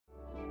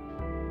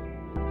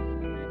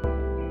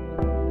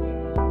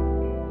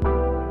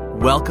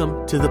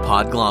Welcome to the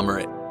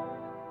Podglomerate.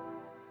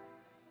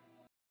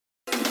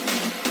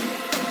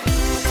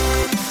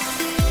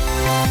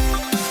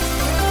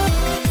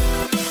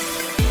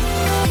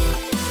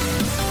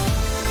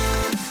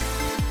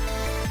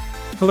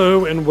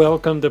 Hello and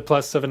welcome to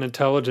Plus 7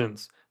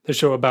 Intelligence, the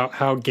show about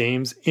how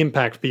games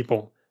impact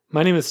people.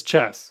 My name is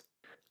Chess.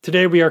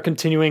 Today we are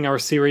continuing our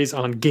series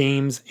on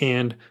games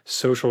and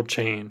social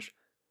change.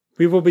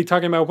 We will be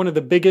talking about one of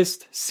the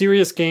biggest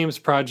serious games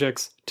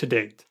projects to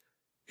date.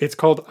 It's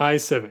called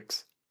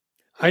iCivics.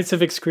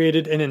 iCivics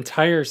created an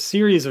entire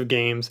series of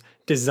games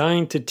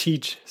designed to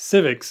teach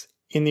civics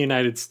in the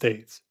United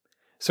States.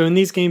 So in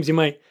these games you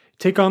might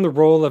take on the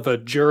role of a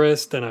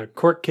jurist in a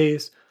court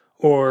case,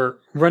 or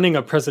running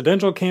a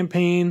presidential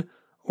campaign,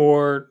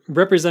 or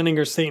representing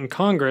your state in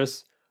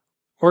Congress,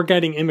 or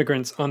guiding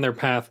immigrants on their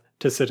path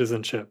to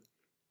citizenship.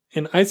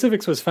 And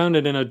iCivics was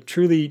founded in a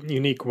truly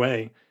unique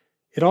way.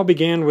 It all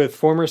began with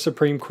former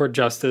Supreme Court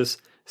Justice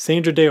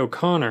Sandra Day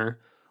O'Connor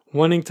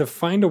wanting to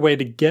find a way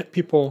to get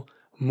people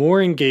more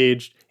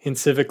engaged in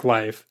civic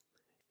life.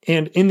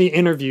 And in the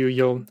interview,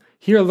 you'll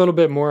hear a little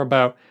bit more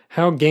about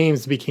how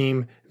games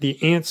became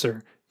the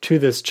answer to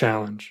this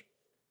challenge.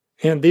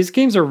 And these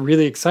games are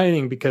really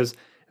exciting because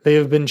they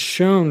have been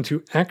shown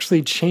to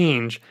actually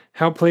change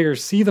how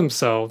players see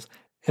themselves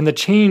and the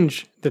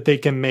change that they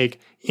can make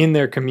in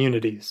their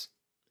communities.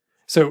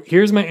 So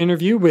here's my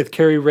interview with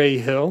Carrie Ray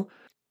Hill,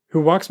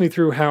 who walks me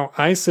through how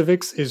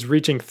iCivics is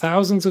reaching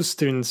thousands of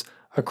students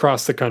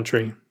across the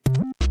country.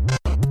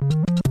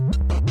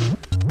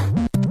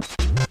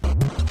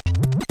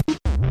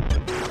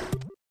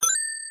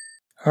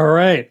 All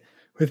right.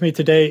 With me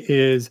today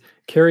is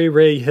Carrie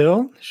Ray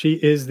Hill. She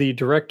is the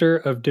Director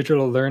of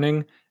Digital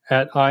Learning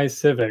at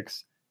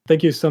iCivics.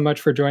 Thank you so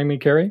much for joining me,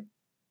 Carrie.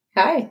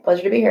 Hi,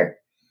 pleasure to be here.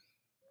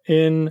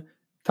 In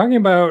talking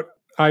about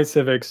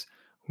iCivics,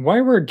 why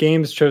were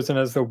games chosen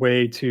as the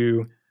way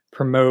to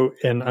promote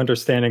an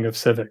understanding of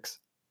civics?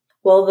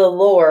 Well, the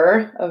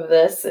lore of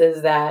this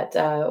is that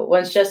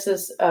once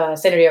Justice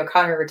Sandra Day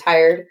O'Connor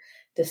retired,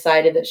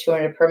 decided that she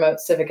wanted to promote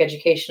civic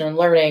education and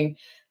learning.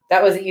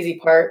 That was the easy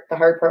part. The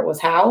hard part was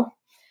how.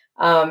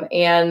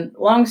 And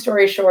long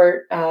story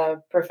short,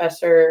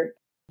 Professor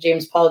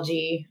James Paul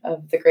Gee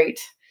of the great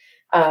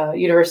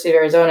University of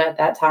Arizona at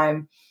that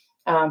time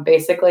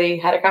basically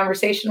had a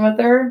conversation with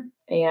her,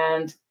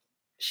 and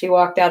she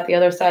walked out the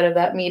other side of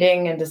that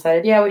meeting and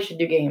decided, yeah, we should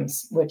do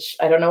games, which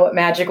I don't know what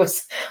magic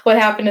was, what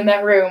happened in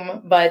that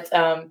room, but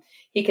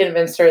he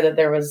convinced her that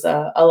there was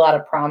a lot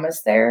of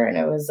promise there, and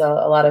it was a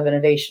lot of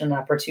innovation and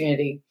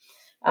opportunity.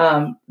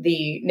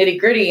 The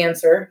nitty-gritty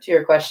answer to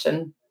your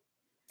question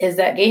is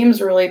that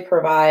games really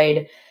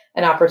provide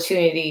an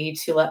opportunity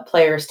to let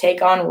players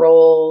take on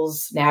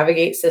roles,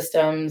 navigate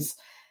systems,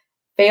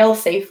 fail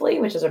safely,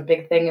 which is a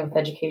big thing with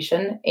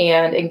education,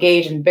 and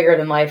engage in bigger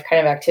than life kind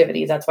of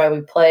activities. That's why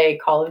we play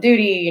Call of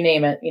Duty, you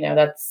name it.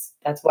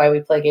 That's why we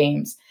play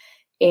games.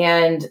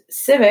 And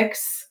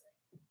civics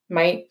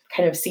might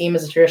kind of seem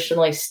as a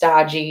traditionally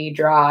stodgy,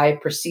 dry,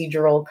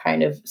 procedural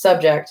kind of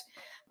subject.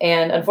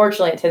 And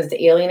unfortunately, it tends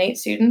to alienate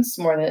students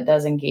more than it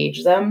does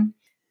engage them.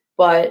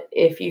 But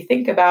if you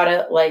think about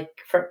it, like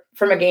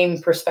from a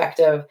game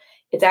perspective,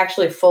 it's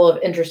actually full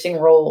of interesting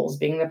roles,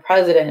 being the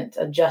president,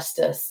 a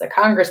justice, a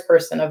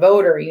congressperson, a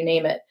voter, you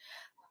name it.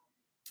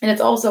 And it's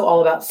also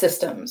all about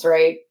systems,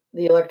 right?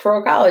 The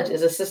Electoral College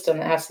is a system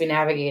that has to be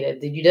navigated.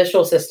 The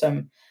judicial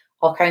system,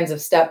 all kinds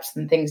of steps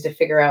and things to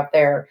figure out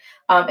there.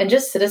 And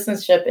just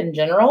citizenship in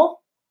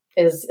general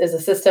is a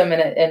system,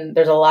 and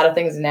there's a lot of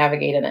things to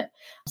navigate in it.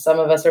 Some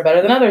of us are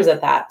better than others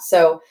at that.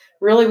 So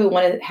really, we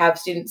want to have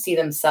students see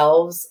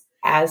themselves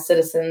as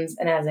citizens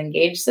and as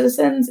engaged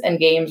citizens, and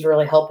games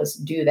really help us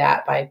do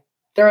that by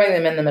throwing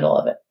them in the middle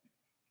of it.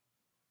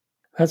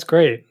 That's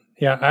great.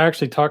 Yeah, I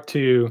actually talked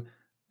to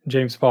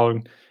James Paul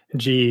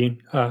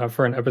Gee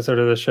for an episode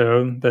of the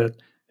show that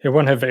it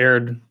wouldn't have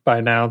aired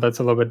by now. That's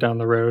a little bit down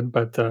the road.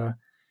 But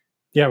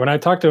yeah, when I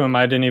talked to him,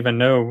 I didn't even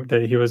know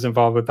that he was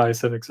involved with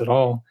iCivics at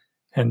all.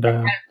 And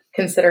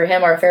consider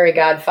him our fairy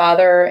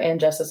godfather and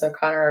Justice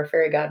O'Connor our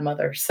fairy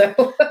godmother.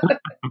 So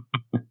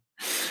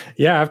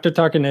yeah, after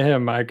talking to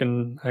him, I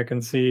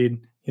can see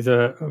he's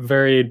a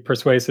very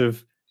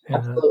persuasive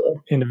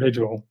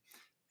individual.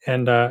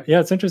 And yeah,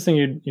 it's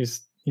interesting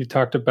you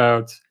talked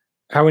about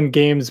how in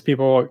games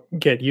people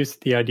get used to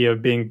the idea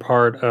of being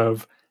part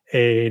of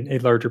a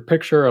larger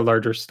picture, a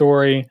larger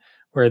story,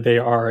 where they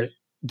are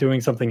doing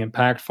something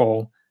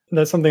impactful.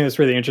 That's something that's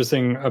really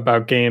interesting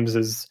about games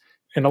is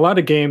in a lot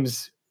of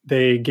games,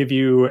 they give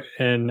you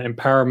an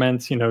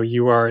empowerment.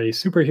 You are a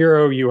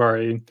superhero, you are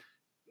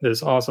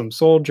this awesome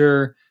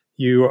soldier,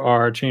 you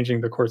are changing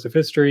the course of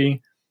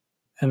history.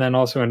 And then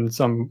also in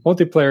some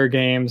multiplayer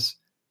games,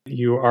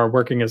 you are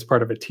working as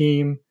part of a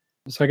team.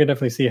 So I can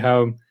definitely see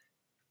how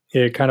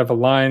it kind of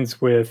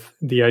aligns with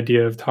the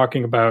idea of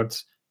talking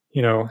about,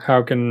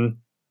 how can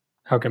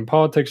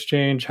politics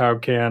change? How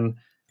can,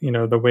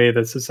 the way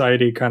that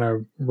society kind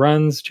of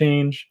runs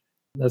change?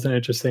 That's an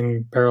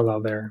interesting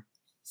parallel there.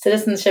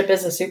 citizenship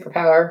is a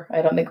superpower.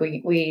 I don't think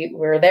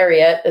we're there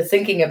yet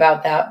thinking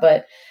about that,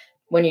 but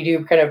when you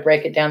do kind of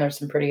break it down, there's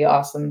some pretty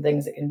awesome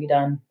things that can be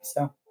done.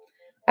 So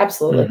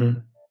absolutely. Mm-hmm.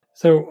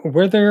 So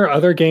were there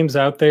other games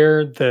out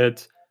there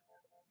that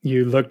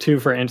you look to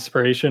for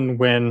inspiration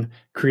when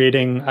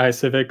creating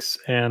iCivics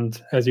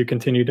and as you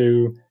continue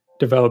to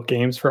develop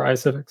games for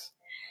iCivics?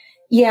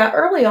 Yeah,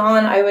 early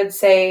on, I would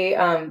say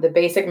the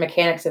basic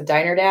mechanics of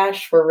Diner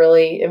Dash were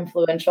really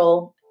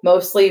influential,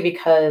 mostly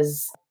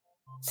because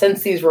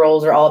since these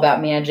roles are all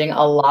about managing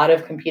a lot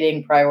of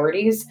competing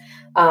priorities,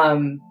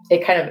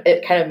 it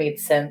kind of made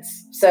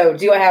sense. So,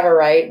 Do I Have a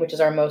Right, which is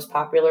our most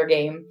popular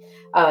game,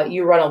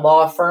 you run a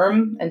law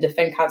firm and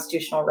defend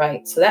constitutional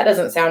rights. So that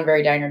doesn't sound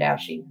very Diner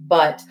Dashy,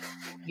 but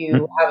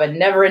you have a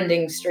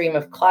never-ending stream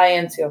of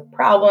clients who have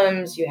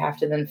problems. You have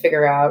to then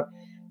figure out,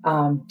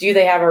 do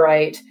they have a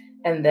right?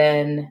 And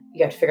then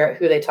you have to figure out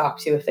who they talk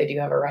to if they do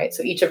have a right.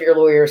 So each of your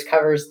lawyers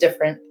covers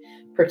different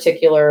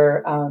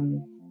particular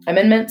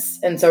amendments.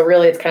 And so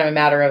really it's kind of a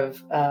matter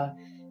of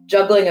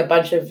juggling a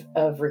bunch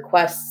of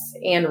requests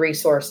and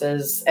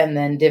resources and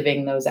then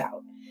divvying those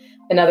out.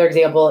 Another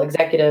example,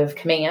 executive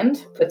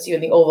command puts you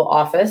in the Oval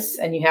Office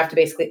and you have to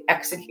basically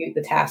execute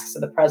the tasks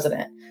of the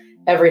president.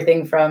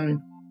 Everything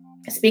from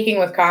speaking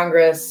with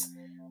Congress,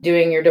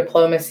 doing your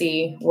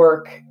diplomacy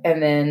work,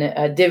 and then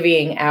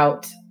divvying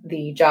out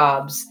the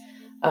jobs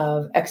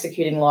of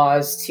executing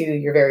laws to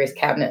your various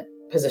cabinet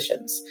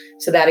positions.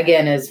 So that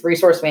again is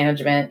resource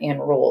management and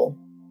rule.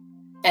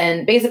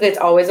 And basically it's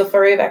always a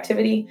flurry of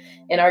activity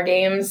in our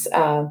games.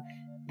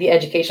 The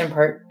education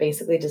part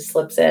basically just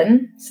slips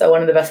in. So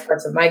one of the best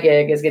parts of my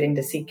gig is getting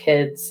to see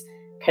kids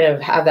kind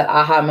of have that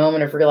aha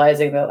moment of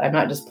realizing that I'm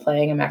not just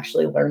playing, I'm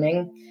actually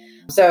learning.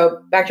 So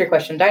back to your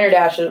question, Diner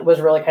Dash was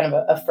really kind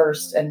of a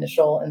first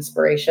initial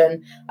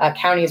inspiration.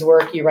 County's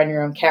work, you run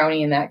your own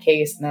county in that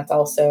case, and that's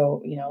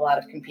also, a lot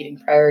of competing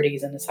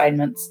priorities and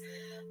assignments.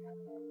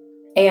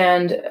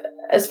 And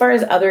as far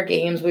as other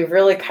games, we've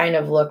really kind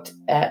of looked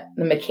at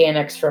the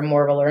mechanics from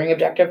more of a learning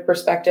objective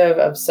perspective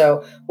of,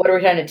 so what are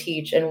we trying to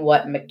teach and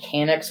what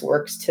mechanics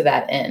works to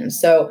that end?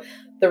 So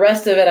the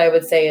rest of it, I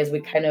would say, is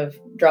we kind of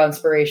draw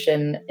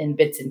inspiration in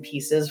bits and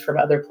pieces from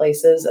other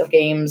places of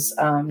games,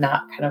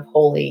 not kind of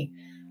wholly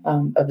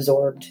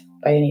absorbed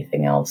by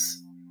anything else.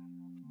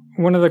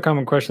 One of the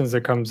common questions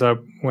that comes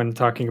up when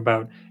talking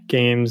about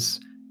games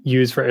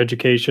used for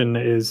education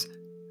is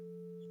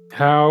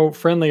how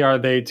friendly are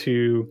they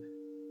to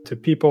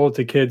people,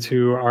 to kids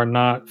who are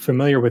not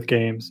familiar with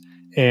games?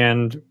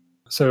 And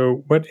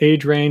so what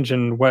age range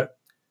and what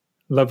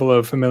level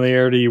of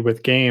familiarity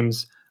with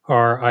games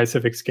are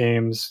iCivics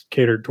games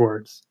catered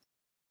towards?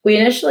 We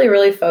initially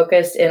really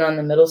focused in on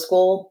the middle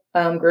school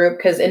group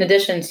because in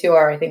addition to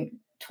our, I think,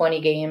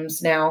 20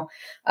 games now,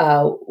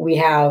 we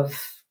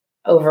have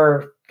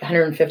over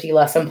 150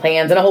 lesson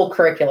plans and a whole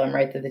curriculum,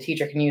 right, that the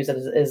teacher can use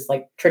as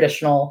like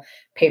traditional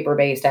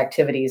paper-based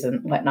activities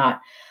and whatnot.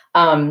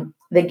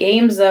 The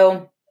games,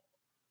 though,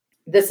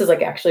 this is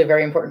like actually a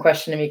very important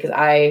question to me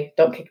because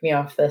don't kick me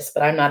off this,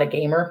 but I'm not a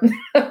gamer.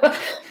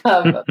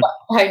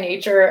 By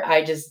nature,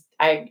 I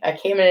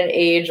came in an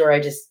age where I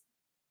just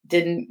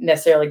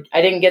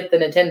I didn't get the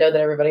Nintendo that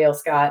everybody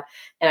else got,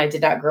 and I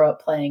did not grow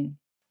up playing.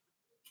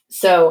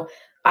 So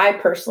I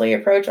personally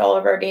approach all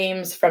of our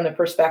games from the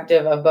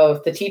perspective of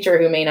both the teacher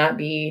who may not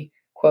be,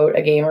 quote,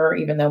 a gamer,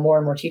 even though more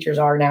and more teachers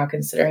are now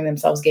considering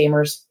themselves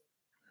gamers,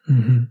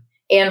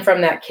 and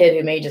from that kid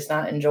who may just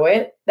not enjoy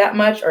it that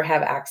much or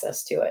have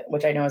access to it,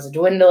 which I know is a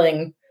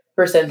dwindling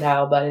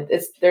percentile, but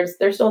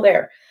they're still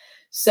there.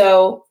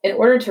 So in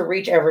order to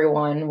reach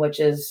everyone, which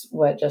is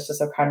what Justice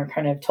O'Connor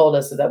kind of told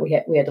us, is that we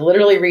had to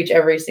literally reach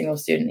every single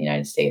student in the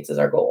United States as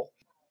our goal.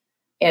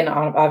 And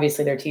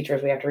obviously their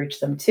teachers, we have to reach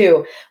them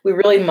too. We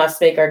really must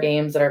make our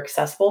games that are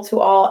accessible to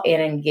all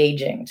and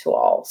engaging to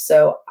all.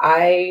 So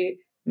I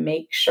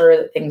make sure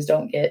that things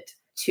don't get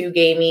too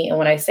gamey. And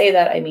when I say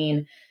that, I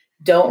mean,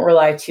 don't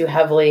rely too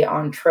heavily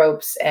on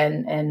tropes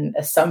and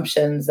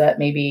assumptions that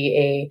maybe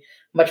a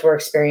much more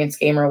experienced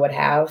gamer would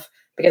have.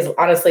 Because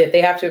honestly, if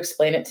they have to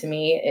explain it to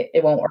me,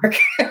 it won't work.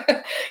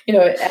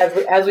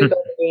 As we build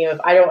the game, if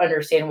I don't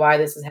understand why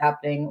this is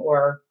happening,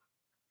 or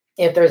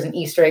if there's an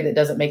Easter egg that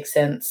doesn't make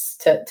sense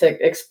to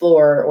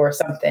explore or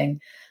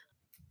something.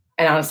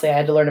 And honestly, I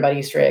had to learn about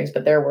Easter eggs,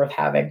 but they're worth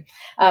having.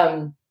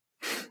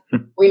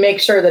 We make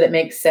sure that it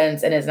makes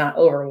sense and is not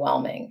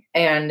overwhelming.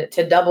 And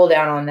to double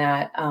down on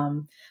that,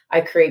 I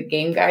create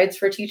game guides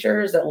for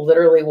teachers that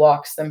literally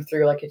walks them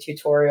through like a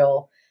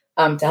tutorial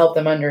to help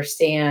them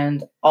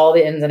understand all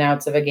the ins and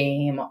outs of a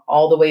game,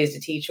 all the ways to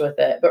teach with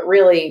it, but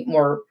really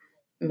more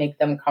make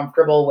them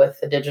comfortable with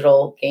the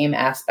digital game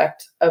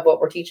aspect of what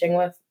we're teaching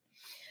with.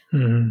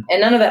 And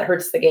none of that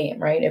hurts the game,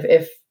 right?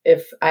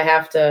 If I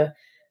have to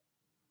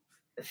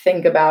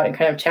think about and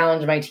kind of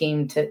challenge my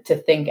team to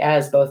think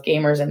as both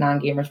gamers and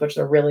non-gamers, which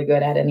they're really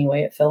good at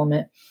anyway at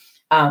Filament,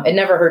 it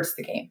never hurts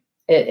the game.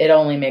 It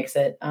only makes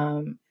it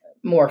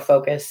more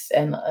focused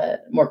and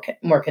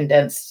more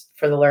condensed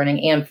for the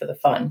learning and for the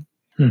fun.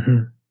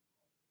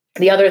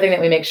 The other thing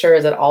that we make sure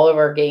is that all of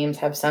our games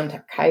have some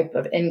type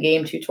of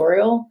in-game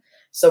tutorial.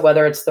 So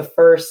whether it's the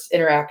first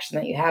interaction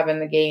that you have in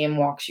the game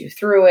walks you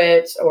through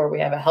it, or we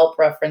have a help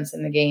reference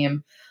in the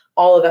game,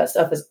 all of that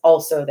stuff is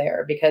also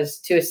there, because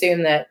to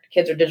assume that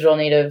kids are digital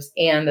natives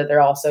and that they're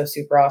also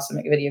super awesome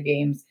at video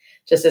games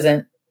just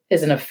isn't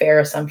a fair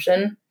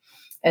assumption.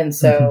 And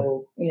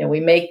so, we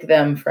make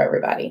them for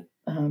everybody,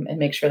 and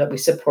make sure that we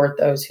support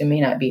those who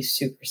may not be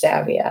super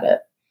savvy at it.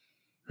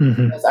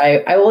 Because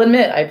I will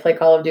admit, I play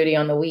Call of Duty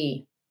on the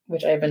Wii,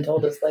 which I've been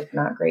told is like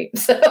not great.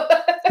 So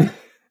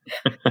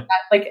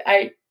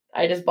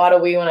I just bought a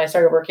Wii when I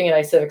started working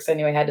at iCivics. I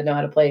knew I had to know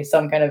how to play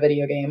some kind of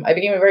video game. I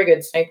became a very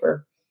good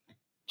sniper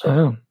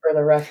for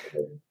the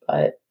record,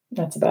 but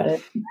that's about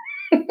it.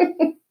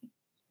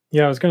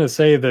 Yeah, I was going to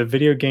say the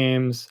video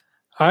games.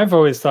 I've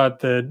always thought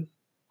that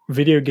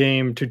video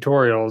game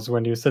tutorials,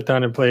 when you sit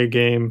down and play a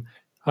game,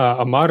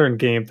 a modern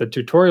game, the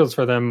tutorials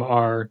for them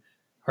are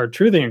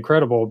truly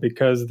incredible,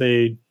 because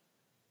they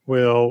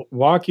will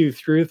walk you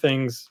through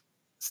things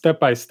step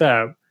by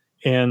step.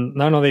 And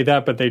not only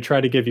that, but they try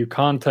to give you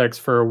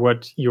context for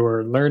what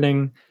you're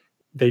learning.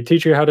 They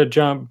teach you how to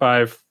jump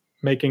by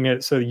making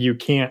it so you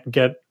can't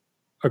get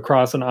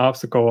across an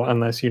obstacle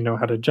unless you know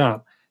how to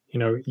jump.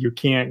 You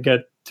can't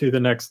get to the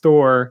next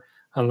door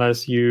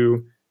unless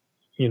you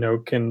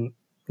can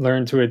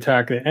learn to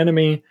attack the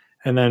enemy.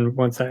 And then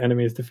once that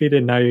enemy is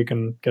defeated, now you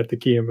can get the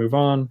key and move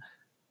on.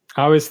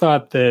 I always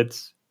thought that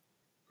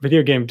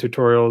video game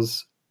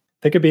tutorials,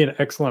 they could be an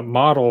excellent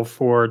model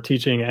for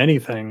teaching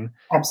anything.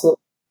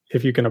 Absolutely.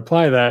 If you can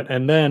apply that.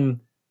 And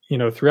then,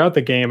 throughout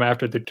the game,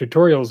 after the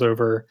tutorial's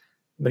over,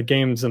 the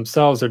games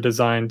themselves are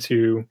designed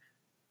to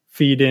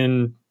feed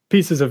in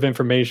pieces of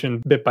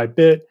information bit by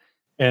bit.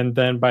 And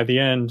then by the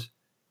end,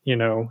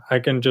 I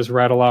can just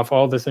rattle off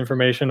all this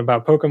information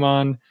about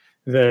Pokemon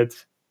that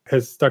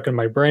has stuck in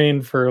my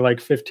brain for like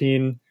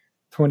 15,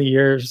 20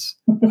 years.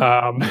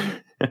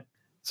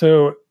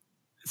 So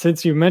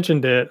since you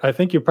mentioned it, I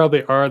think you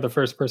probably are the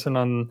first person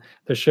on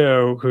the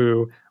show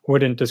who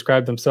wouldn't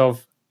describe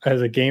themselves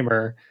as a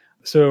gamer.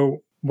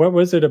 So what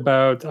was it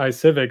about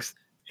iCivics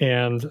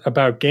and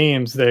about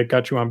games that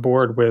got you on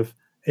board with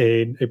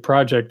a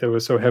project that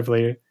was so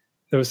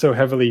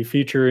heavily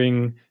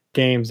featuring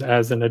games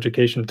as an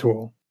education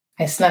tool?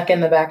 I snuck in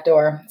the back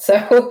door.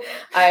 So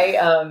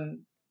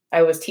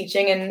I was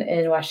teaching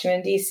in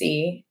Washington,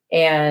 D.C.,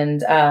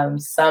 and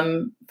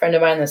some friend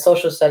of mine in the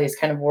social studies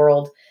kind of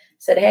world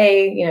said,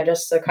 hey,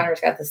 Justice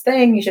O'Connor's got this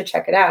thing, you should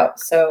check it out.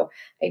 So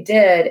I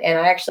did, and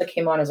I actually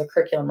came on as a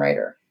curriculum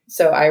writer.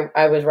 So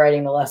I was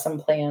writing the lesson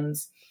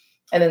plans,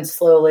 and then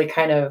slowly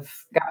kind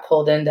of got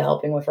pulled into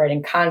helping with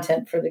writing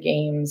content for the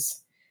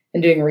games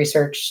and doing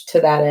research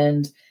to that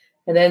end.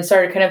 And then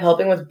started kind of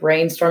helping with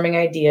brainstorming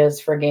ideas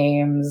for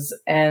games.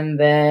 And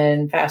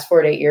then fast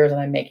forward 8 years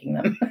and I'm making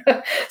them.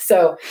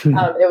 So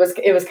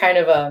it was kind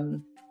of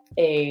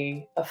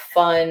a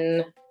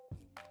fun,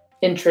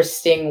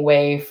 interesting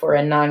way for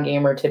a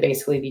non-gamer to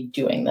basically be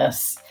doing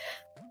this.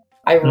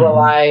 I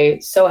rely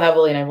so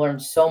heavily, and I've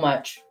learned so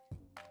much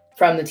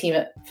from the team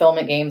at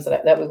Filament Games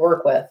that we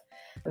work with,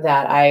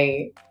 that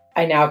I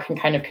now can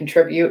kind of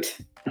contribute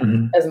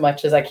as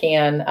much as I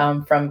can,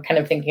 from kind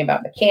of thinking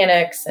about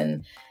mechanics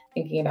and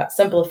thinking about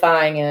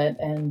simplifying it,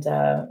 and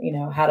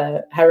how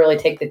to really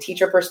take the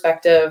teacher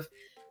perspective,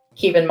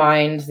 keep in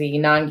mind the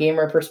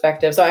non-gamer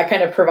perspective. So I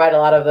kind of provide a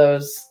lot of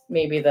those,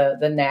 maybe the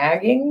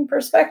nagging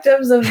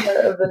perspectives of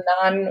the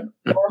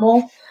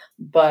non-normal,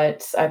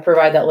 but I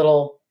provide that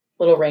little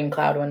rain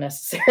cloud when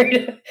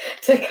necessary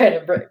to kind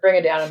of bring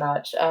it down a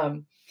notch.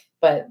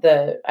 But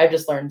I've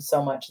just learned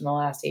so much in the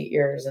last 8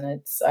 years,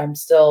 and I'm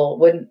still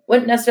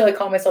wouldn't necessarily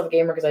call myself a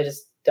gamer, because I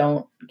just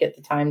don't get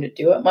the time to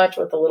do it much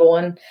with the little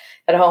one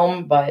at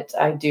home. But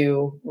I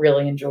do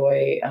really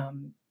enjoy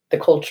the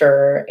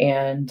culture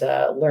and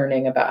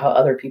learning about how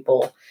other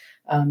people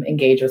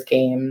engage with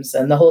games,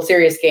 and the whole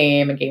Serious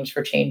Game and Games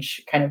for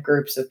Change kind of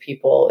groups of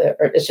people.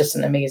 It's just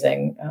an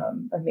amazing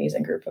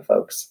group of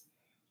folks.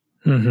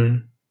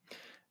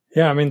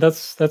 Yeah, I mean,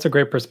 that's a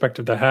great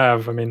perspective to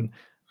have. I mean,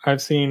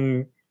 I've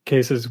seen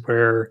cases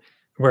where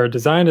a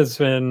design has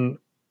been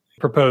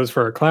proposed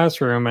for a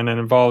classroom and it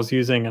involves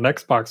using an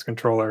Xbox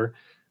controller,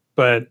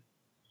 but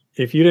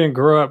if you didn't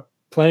grow up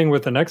playing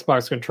with an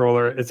Xbox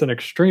controller, it's an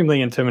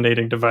extremely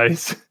intimidating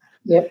device.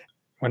 Yep.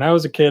 When I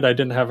was a kid, I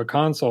didn't have a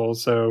console,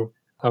 so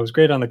I was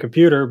great on the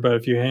computer, but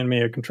if you hand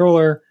me a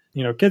controller,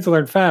 kids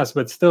learn fast,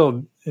 but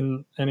still,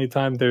 in any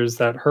time there's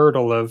that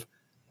hurdle of,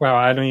 wow,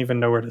 I don't even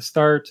know where to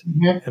start.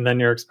 And then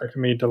you're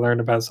expecting me to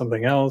learn about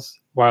something else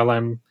while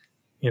I'm,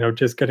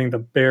 just getting the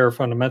bare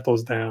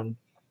fundamentals down.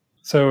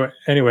 So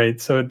anyway,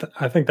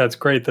 I think that's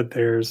great that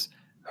there's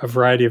a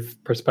variety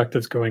of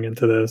perspectives going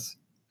into this.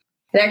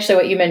 And actually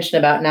what you mentioned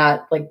about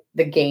not like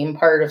the game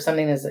part of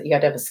something is that you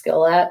have to have a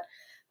skill at.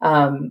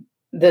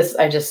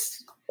 I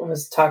just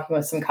was talking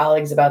with some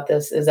colleagues about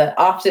this, is that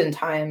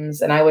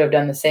oftentimes, and I would have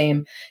done the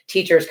same,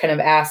 teachers kind of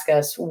ask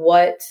us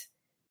what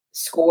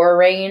score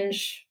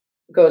range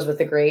goes with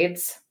the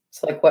grades.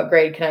 So like, what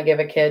grade can I give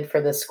a kid for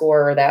this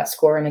score or that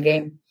score in a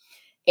game?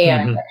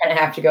 And I kind of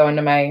have to go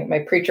into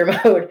my preacher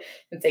mode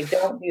and say,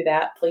 don't do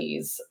that,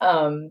 please.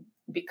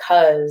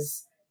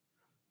 Because,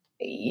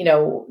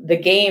 the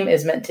game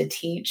is meant to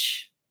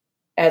teach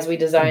as we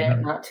design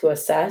it, not to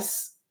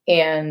assess.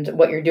 And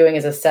what you're doing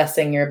is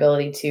assessing your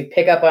ability to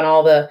pick up on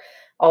all the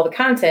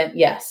content.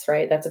 Yes,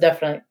 right. That's a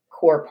definite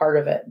core part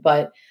of it.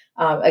 But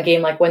a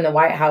game like Win the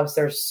White House,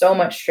 there's so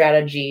much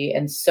strategy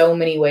and so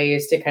many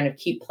ways to kind of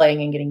keep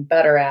playing and getting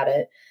better at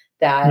it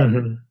that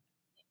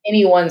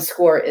any one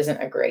score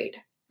isn't a grade,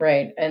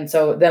 right? And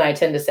so then I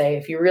tend to say,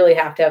 if you really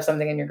have to have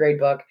something in your grade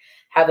book,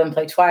 have them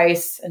play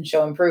twice and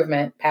show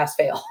improvement, pass,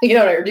 fail,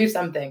 or do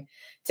something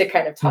to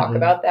kind of talk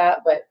about that.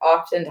 But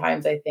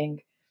oftentimes I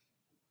think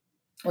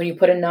when you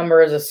put a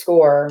number as a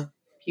score,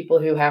 people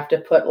who have to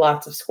put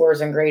lots of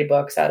scores in grade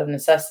books out of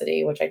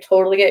necessity, which I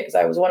totally get because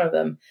I was one of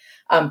them,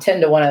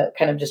 tend to want to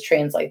kind of just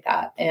translate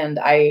that. And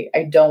I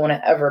don't want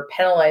to ever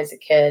penalize a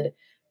kid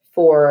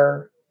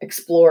for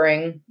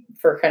exploring,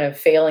 for kind of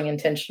failing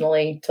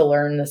intentionally to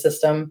learn the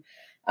system,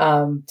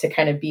 to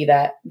kind of be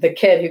the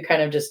kid who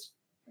kind of just,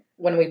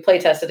 when we play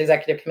tested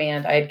Executive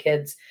Command, I had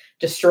kids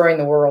destroying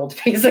the world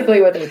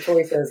basically with their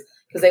choices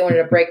because they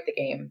wanted to break the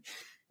game.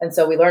 And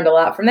so we learned a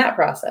lot from that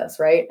process,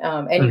 right?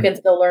 And you can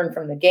still learn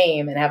from the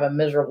game and have a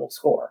miserable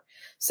score.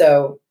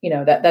 So,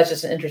 that's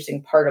just an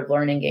interesting part of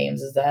learning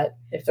games, is that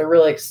if they're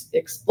really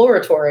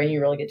exploratory and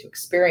you really get to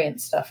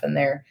experience stuff in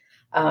there,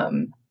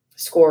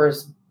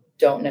 scores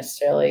don't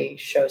necessarily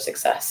show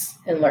success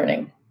in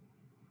learning.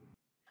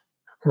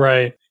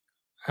 Right.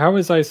 How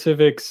is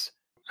iCivics,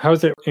 how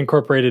is it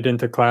incorporated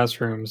into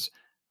classrooms?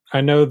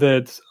 I know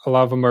that a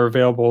lot of them are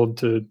available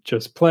to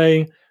just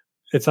play.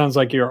 It sounds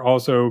like you're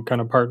also kind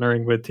of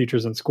partnering with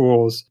teachers and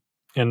schools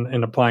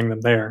and applying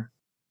them there.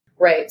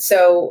 Right.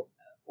 So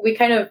we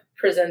kind of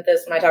present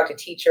this when I talk to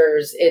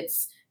teachers.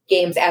 It's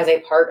games as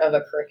a part of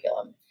a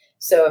curriculum.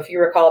 So if you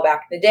recall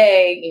back in the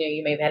day,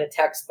 you may have had a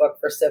textbook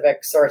for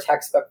civics or a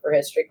textbook for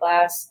history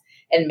class,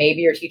 and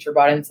maybe your teacher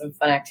brought in some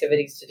fun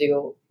activities to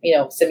do,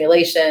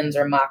 simulations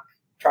or mock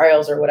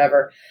trials or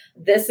whatever.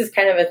 This is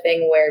kind of a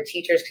thing where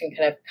teachers can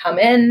kind of come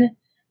in,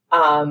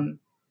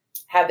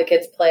 have the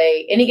kids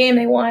play any game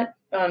they want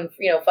on,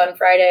 Fun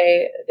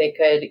Friday. They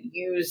could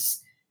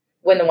use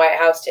Win the White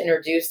House to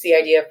introduce the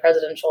idea of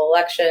presidential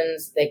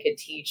elections. They could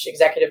teach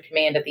Executive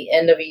Command at the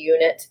end of a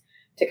unit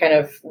to kind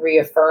of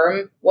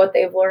reaffirm what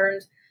they've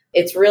learned.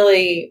 It's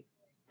really,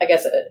 I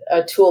guess,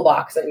 a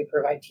toolbox that we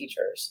provide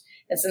teachers.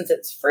 And since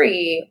it's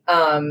free,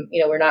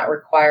 we're not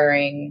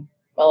requiring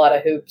a lot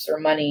of hoops or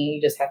money.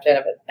 You just have to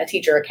have a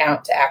teacher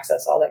account to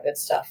access all that good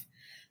stuff.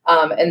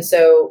 And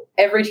so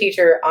every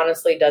teacher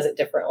honestly does it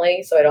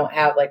differently. So I don't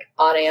have like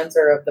an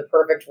answer of the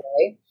perfect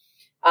way.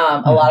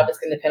 A lot of it's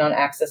going to depend on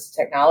access to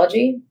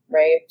technology,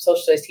 right?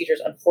 Social studies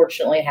teachers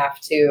unfortunately have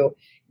to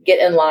get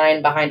in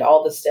line behind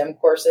all the STEM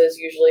courses,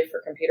 usually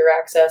for computer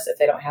access, if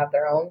they don't have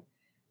their own.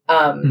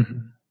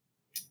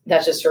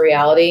 That's just a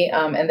reality.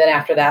 And then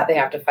after that, they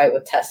have to fight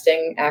with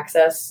testing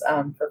access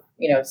for,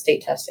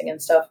 state testing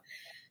and stuff.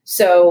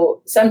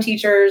 So some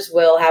teachers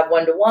will have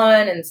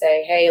one-to-one and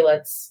say, hey,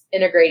 let's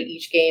integrate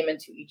each game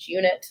into each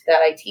unit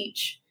that I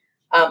teach.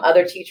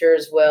 Other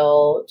teachers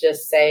will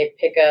just say,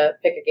 pick a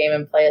game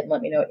and play it and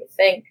let me know what you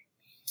think.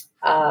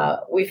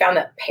 We found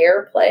that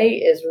pair play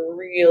is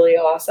really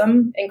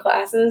awesome in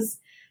classes.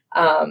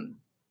 I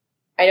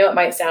know it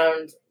might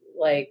sound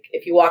like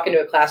if you walk into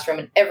a classroom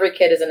and every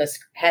kid is in a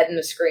head in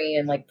a screen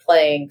and like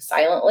playing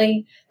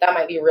silently, that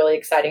might be really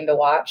exciting to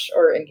watch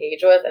or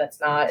engage with. And it's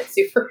not, it's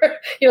super,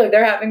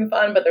 they're having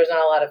fun, but there's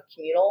not a lot of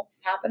communal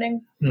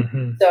happening.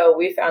 So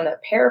we found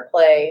that pair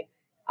play,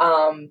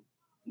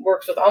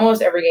 works with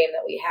almost every game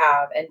that we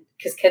have. And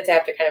because kids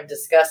have to kind of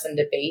discuss and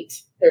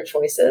debate their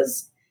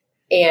choices.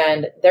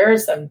 And there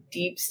is some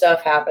deep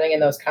stuff happening in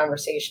those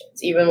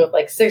conversations, even with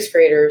like sixth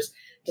graders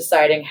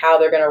deciding how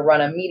they're going to run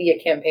a media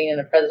campaign in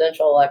a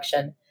presidential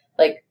election.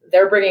 Like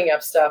they're bringing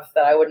up stuff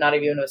that I would not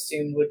have even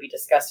assumed would be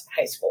discussed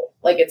in high school.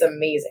 Like it's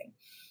amazing.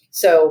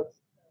 So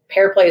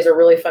pair play is a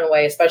really fun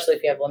way, especially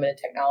if you have limited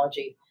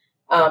technology.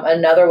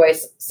 Another way,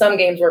 some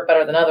games work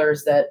better than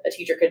others, that a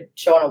teacher could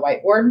show on a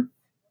whiteboard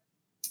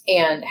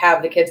and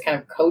have the kids kind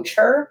of coach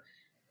her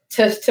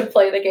to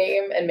play the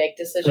game and make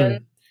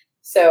decisions.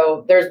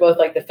 So there's both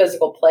like the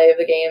physical play of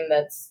the game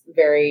that's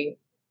very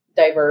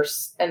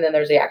diverse, and then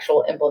there's the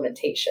actual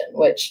implementation,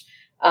 which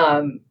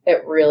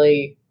it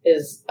really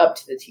is up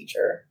to the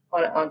teacher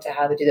on to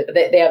how to do that. But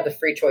they have the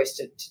free choice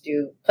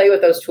to play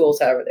with those tools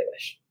however they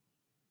wish.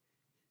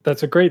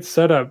 That's a great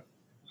setup.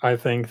 I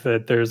think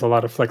that there's a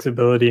lot of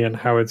flexibility in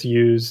how it's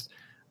used.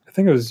 I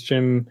think it was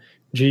Jim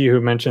G who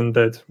mentioned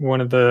that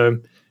one of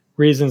the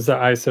reasons that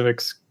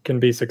iCivics can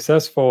be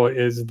successful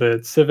is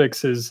that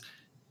civics is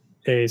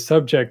a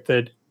subject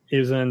that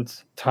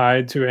isn't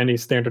tied to any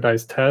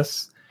standardized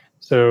tests.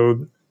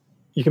 So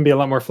you can be a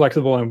lot more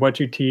flexible in what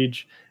you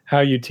teach, how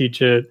you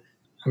teach it.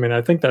 I mean,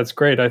 I think that's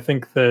great. I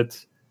think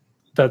that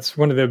that's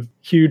one of the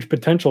huge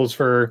potentials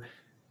for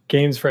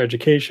games for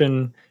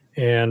education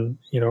and,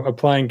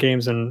 applying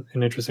games in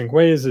interesting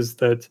ways, is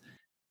that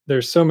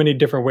there's so many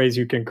different ways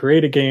you can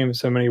create a game,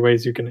 so many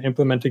ways you can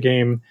implement a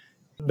game.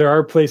 There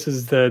are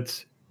places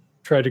that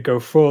try to go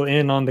full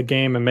in on the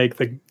game and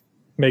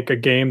make a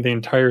game the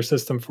entire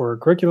system for a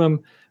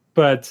curriculum,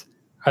 but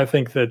I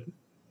think that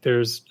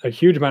there's a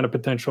huge amount of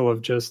potential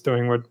of just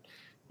doing what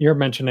you're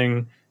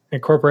mentioning,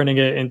 incorporating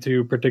it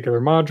into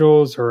particular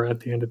modules or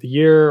at the end of the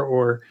year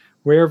or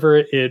wherever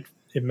it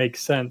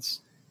makes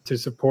sense to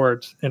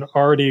support an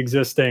already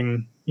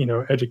existing,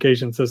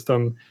 education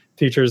system,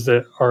 teachers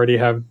that already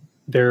have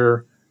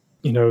their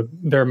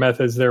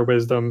methods, their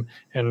wisdom,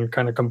 and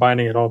kind of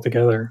combining it all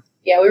together.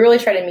 Yeah, we really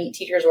try to meet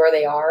teachers where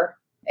they are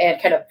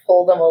and kind of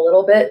pull them a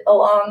little bit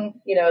along,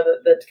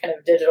 the kind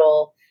of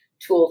digital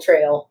tool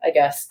trail, I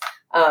guess,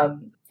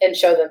 and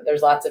show them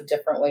there's lots of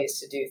different ways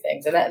to do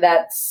things. And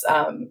that's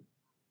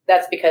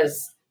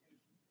because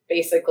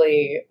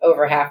basically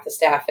over half the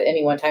staff at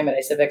any one time at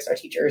iCivics are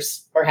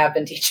teachers or have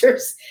been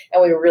teachers.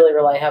 And we really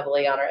rely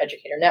heavily on our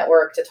educator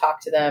network to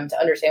talk to them, to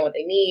understand what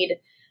they need,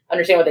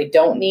 understand what they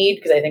don't need.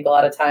 Because I think a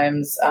lot of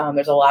times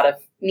there's a lot of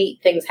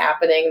neat things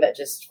happening that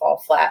just fall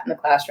flat in the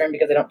classroom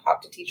because they don't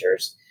talk to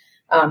teachers.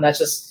 That's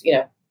just,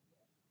 you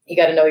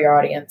got to know your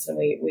audience. And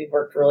we've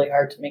worked really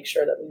hard to make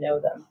sure that we know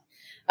them.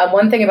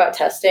 One thing about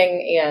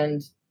testing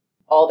and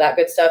all that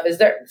good stuff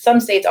is some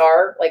states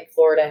are, like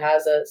Florida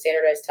has a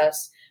standardized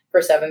test for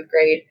 7th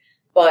grade,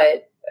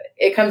 but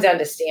it comes down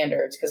to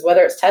standards, because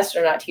whether it's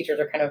tested or not, teachers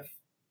are kind of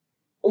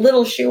a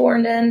little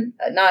shoehorned in,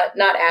 not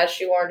as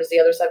shoehorned as the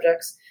other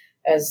subjects,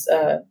 as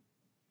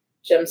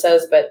Jim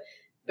says, but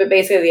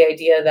basically the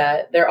idea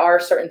that there are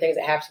certain things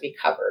that have to be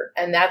covered.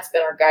 And that's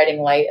been our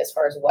guiding light as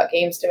far as what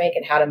games to make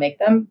and how to make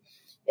them,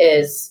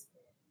 is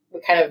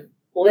we kind of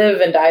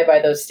live and die by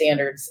those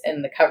standards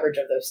and the coverage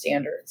of those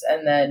standards.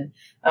 And then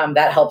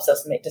that helps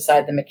us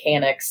decide the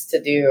mechanics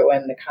to do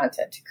and the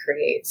content to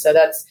create. So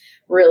that's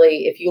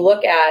really, if you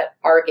look at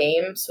our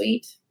game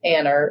suite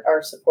and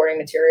our supporting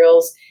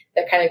materials,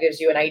 that kind of gives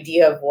you an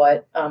idea of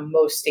what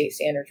most state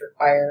standards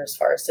require as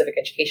far as civic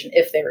education,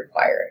 if they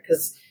require it.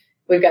 Because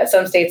we've got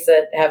some states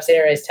that have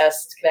standardized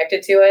tests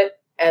connected to it,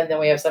 and then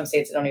we have some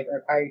states that don't even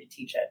require you to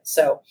teach it.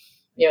 So,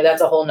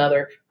 that's a whole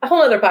nother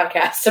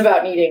podcast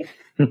about needing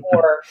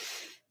more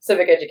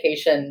civic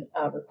education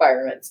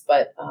requirements.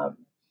 But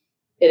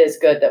it is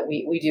good that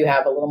we do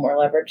have a little more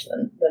leverage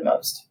than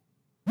most.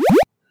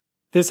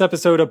 This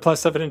episode of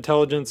Plus 7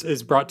 Intelligence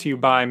is brought to you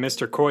by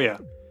Mr.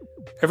 Koya.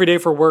 Every day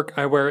for work,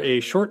 I wear a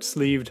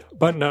short-sleeved,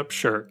 button-up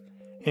shirt,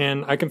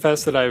 and I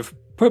confess that I've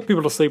put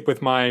people to sleep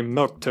with my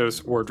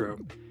milquetoast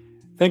wardrobe.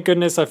 Thank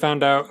goodness I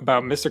found out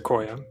about Mr.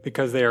 Koya,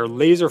 because they are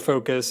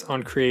laser-focused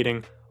on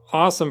creating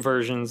awesome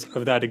versions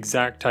of that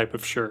exact type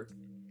of shirt.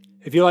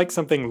 If you like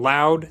something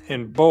loud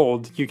and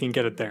bold, you can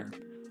get it there.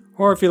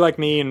 Or if you like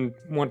me and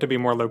want to be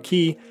more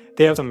low-key,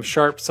 they have some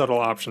sharp, subtle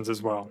options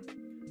as well.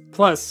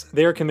 Plus,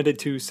 they are committed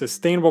to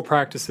sustainable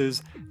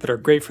practices that are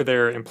great for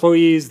their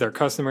employees, their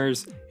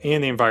customers,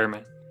 and the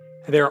environment.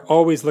 And they are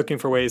always looking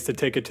for ways to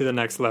take it to the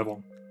next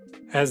level.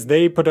 As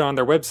they put it on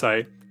their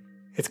website,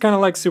 it's kind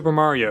of like Super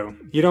Mario.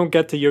 You don't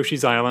get to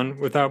Yoshi's Island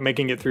without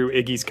making it through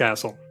Iggy's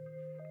Castle.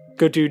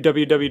 Go to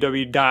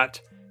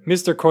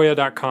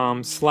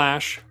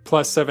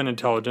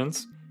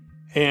www.mrkoya.com/plus7intelligence,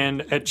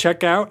 and at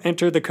checkout,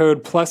 enter the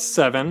code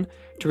 +7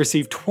 to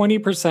receive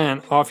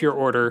 20% off your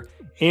order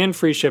and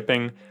free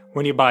shipping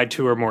when you buy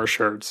 2 or more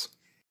shirts.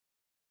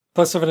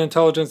 Plus 7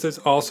 Intelligence is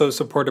also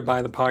supported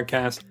by the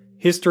podcast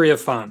History of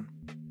Fun.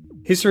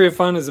 History of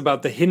Fun is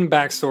about the hidden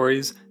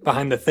backstories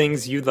behind the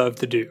things you love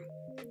to do.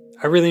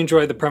 I really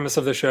enjoy the premise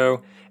of the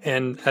show,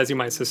 and as you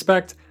might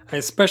suspect, I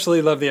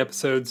especially love the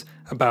episodes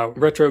about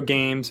retro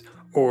games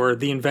or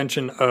the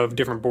invention of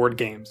different board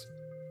games.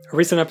 A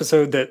recent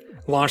episode that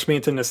launched me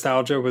into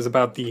nostalgia was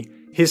about the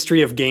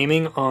history of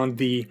gaming on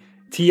the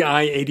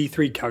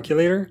TI-83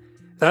 calculator.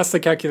 That's the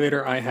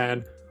calculator I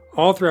had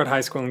all throughout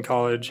high school and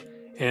college,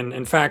 and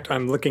in fact,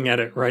 I'm looking at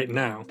it right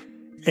now.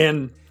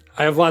 And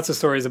I have lots of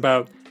stories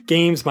about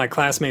games my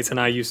classmates and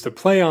I used to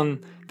play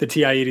on the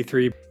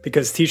TI-83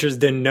 because teachers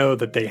didn't know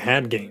that they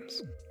had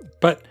games.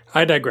 But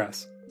I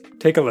digress.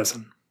 Take a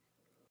listen.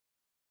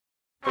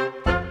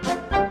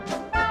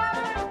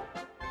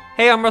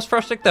 Hey, I'm Russ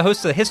Frushtick, the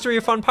host of the History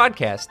of Fun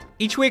podcast.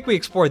 Each week we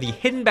explore the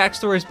hidden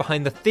backstories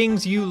behind the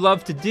things you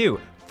love to do.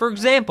 For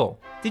example,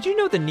 did you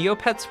know the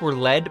Neopets were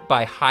led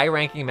by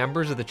high-ranking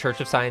members of the Church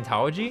of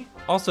Scientology?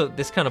 Also,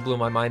 this kind of blew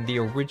my mind, the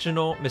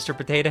original Mr.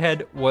 Potato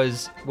Head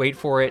was, wait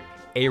for it,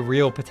 a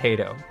real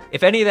potato.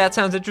 If any of that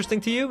sounds interesting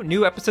to you,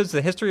 new episodes of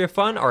the History of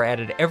Fun are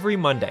added every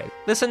Monday.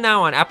 Listen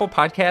now on Apple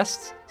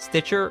Podcasts,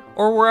 Stitcher,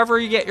 or wherever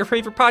you get your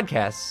favorite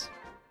podcasts.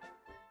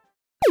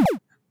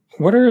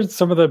 What are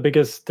some of the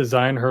biggest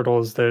design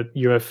hurdles that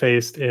you have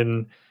faced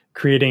in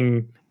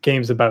creating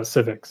games about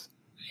civics?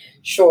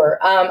 Sure.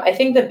 I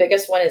think the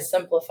biggest one is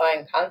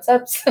simplifying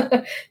concepts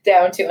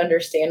down to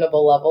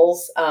understandable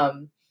levels.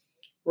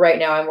 Right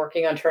now I'm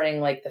working on turning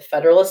like the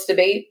Federalist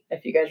debate,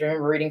 if you guys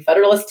remember reading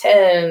Federalist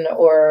 10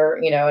 or,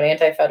 an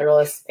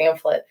anti-Federalist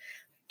pamphlet,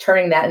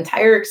 turning that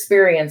entire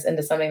experience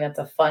into something that's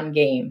a fun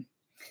game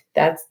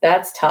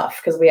that's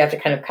tough because we have to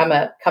kind of come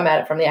at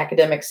it from the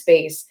academic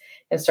space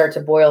and start to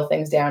boil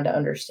things down to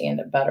understand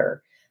it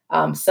better.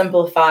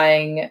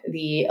 Simplifying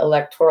the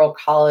electoral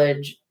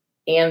college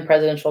and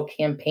presidential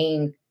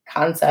campaign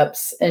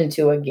concepts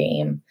into a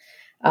game,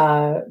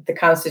 the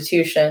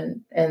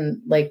Constitution,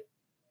 and like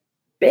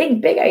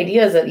big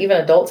ideas that even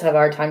adults have a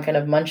hard time kind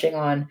of munching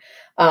on,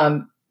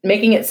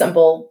 making it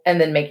simple and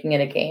then making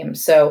it a game.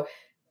 So,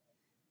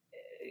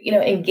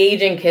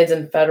 engaging kids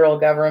in federal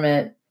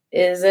government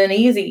isn't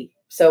easy.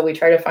 So we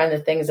try to find the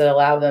things that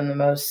allow them the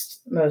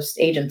most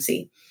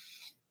agency.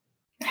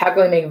 How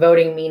can we make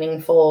voting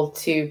meaningful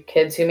to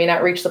kids who may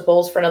not reach the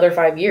polls for another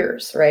 5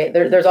 years, right?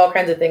 There's all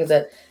kinds of things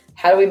that,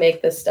 how do we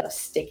make this stuff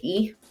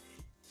sticky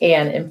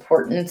and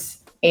important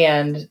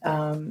and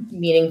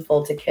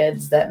meaningful to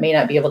kids that may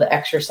not be able to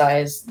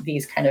exercise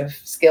these kind of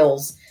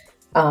skills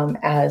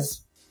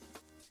as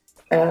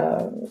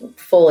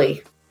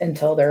fully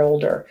until they're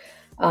older.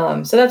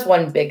 So that's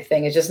one big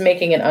thing, is just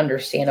making it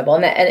understandable.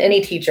 And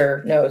any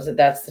teacher knows that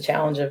that's the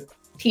challenge of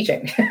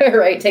teaching,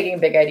 right? Taking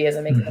big ideas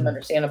and making them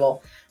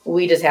understandable.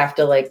 We just have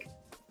to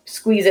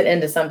squeeze it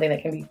into something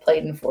that can be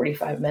played in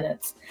 45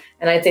 minutes.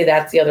 And I'd say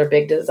that's the other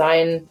big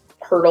design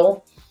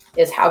hurdle,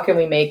 is how can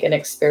we make an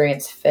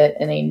experience fit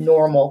in a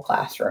normal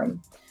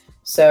classroom?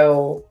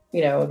 So,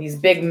 these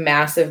big,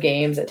 massive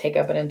games that take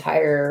up an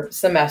entire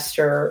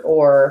semester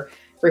or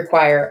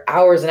require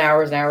hours and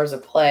hours and hours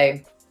of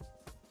play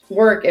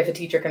work if a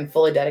teacher can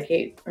fully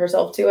dedicate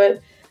herself to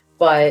it.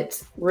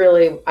 But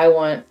really, I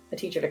want a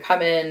teacher to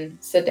come in,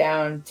 sit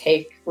down,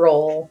 take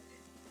roll,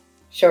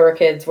 show her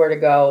kids where to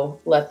go,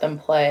 let them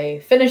play,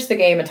 finish the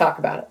game and talk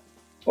about it,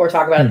 or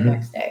talk about it the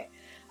next day.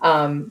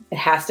 It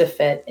has to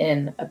fit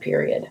in a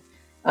period.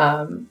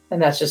 And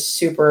that's just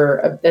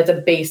that's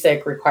a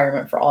basic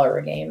requirement for all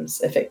our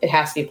games. If it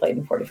has to be played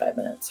in 45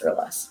 minutes or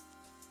less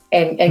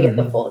and get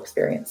the full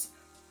experience.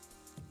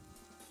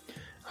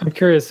 I'm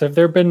curious, have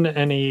there been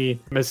any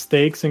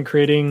mistakes in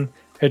creating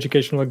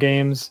educational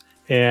games,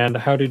 and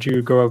how did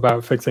you go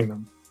about fixing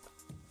them?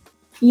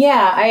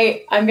 Yeah,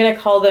 I'm going to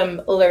call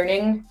them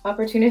learning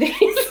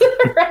opportunities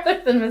rather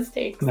than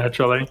mistakes.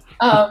 Naturally.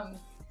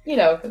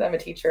 Because I'm a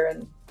teacher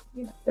and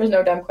there's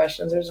no dumb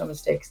questions, there's no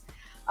mistakes.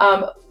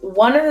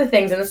 One of the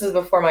things, and this is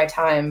before my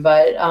time,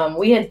 but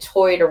we had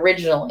toyed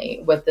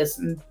originally with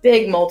this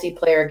big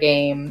multiplayer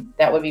game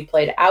that would be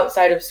played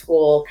outside of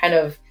school, kind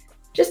of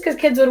just because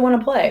kids would want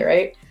to play,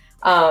 right?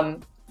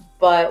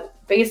 But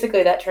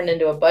basically that turned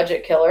into a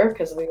budget killer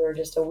because we were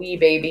just a wee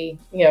baby,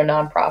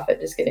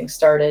 nonprofit just getting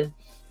started.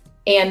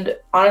 And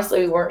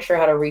honestly, we weren't sure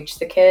how to reach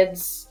the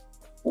kids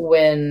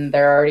when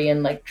they're already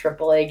in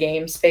AAA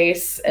game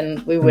space,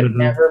 and we would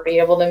never be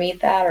able to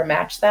meet that or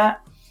match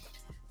that.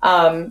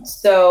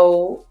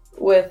 So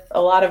with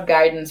a lot of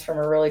guidance from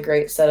a really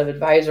great set of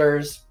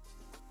advisors,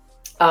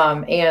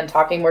 and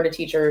talking more to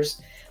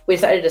teachers, we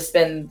decided to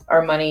spend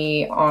our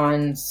money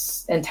and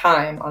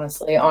time,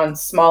 honestly, on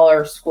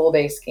smaller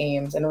school-based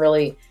games and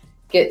really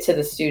get to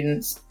the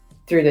students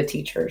through the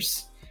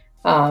teachers.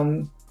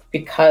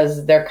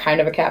 Because they're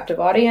kind of a captive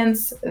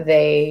audience.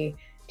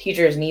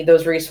 Teachers need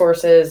those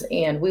resources,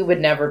 and we would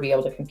never be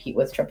able to compete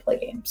with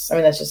AAA games. I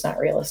mean, that's just not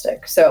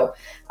realistic. So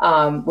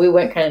we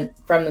went kind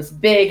of from this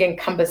big,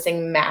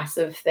 encompassing,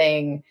 massive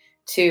thing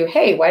to,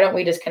 hey, why don't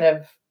we just kind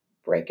of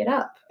break it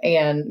up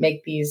and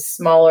make these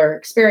smaller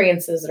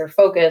experiences that are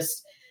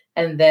focused,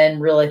 and then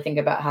really think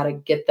about how to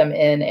get them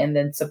in and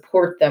then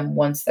support them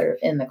once they're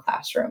in the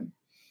classroom.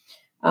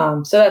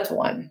 So that's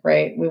one,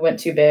 right? We went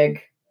too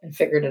big and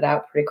figured it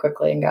out pretty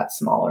quickly and got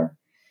smaller.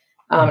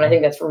 And I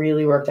think that's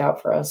really worked out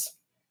for us.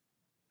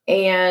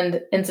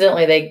 And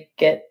incidentally, they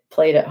get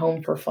played at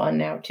home for fun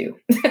now too.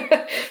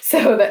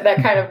 So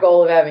that kind of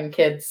goal of having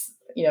kids,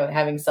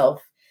 having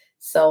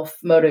self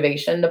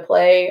motivation to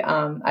play.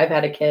 I've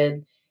had a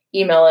kid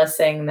email us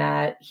saying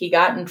that he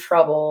got in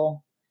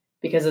trouble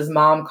because his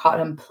mom caught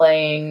him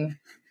playing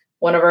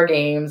one of our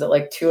games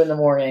at 2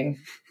 a.m.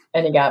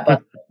 and he got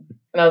busted.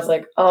 And I was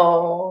like,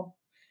 oh,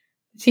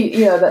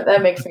 that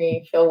makes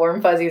me feel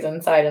warm fuzzies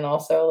inside and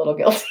also a little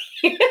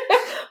guilty.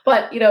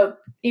 But,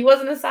 he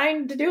wasn't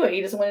assigned to do it.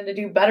 He just wanted to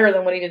do better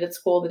than what he did at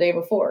school the day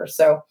before.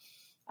 So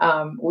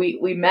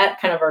we met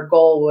kind of our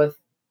goal with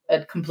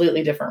a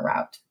completely different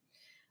route.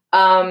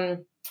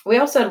 We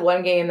also had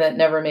one game that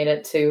never made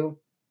it to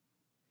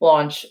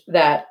launch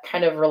that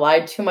kind of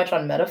relied too much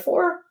on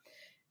metaphor.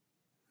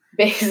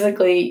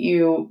 Basically,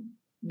 you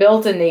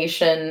built a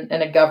nation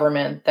and a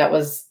government that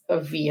was a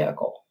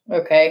vehicle.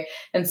 Okay.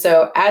 And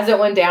so as it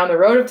went down the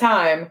road of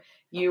time,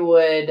 you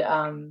would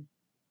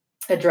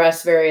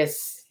address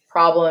various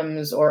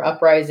problems or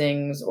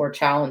uprisings or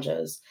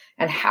challenges,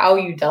 and how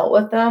you dealt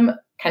with them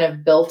kind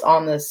of built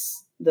on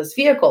this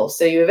vehicle.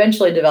 So you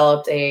eventually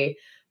developed a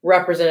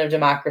representative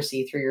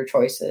democracy through your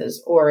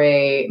choices, or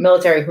a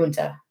military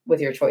junta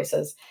with your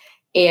choices.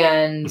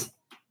 And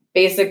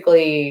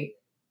basically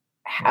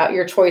how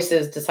your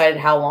choices decided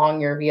how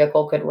long your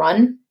vehicle could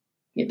run,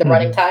 the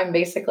running time,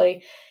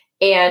 basically.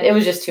 And it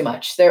was just too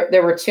much.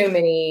 There were too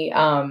many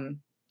kind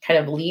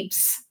of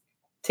leaps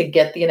to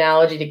get the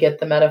analogy, to get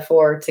the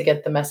metaphor, to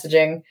get the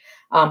messaging.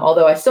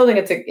 Although I still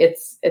think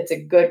it's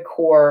a good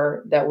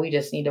core that we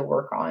just need to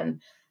work on.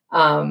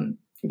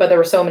 But there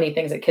were so many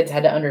things that kids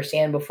had to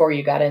understand before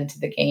you got into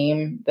the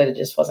game that it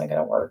just wasn't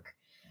going to work.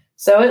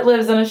 So it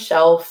lives on a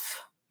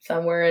shelf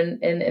somewhere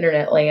in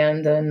internet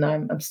land, and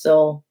I'm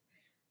still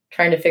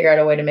trying to figure out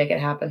a way to make it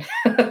happen.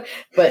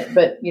 but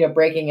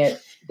breaking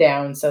it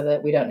down so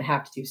that we don't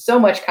have to do so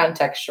much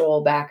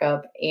contextual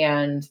backup,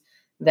 and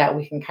that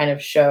we can kind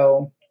of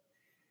show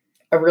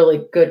a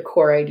really good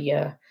core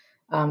idea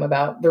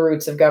about the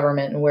roots of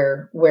government and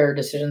where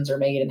decisions are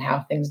made and how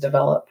things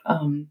develop.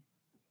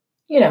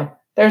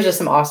 There's just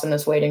some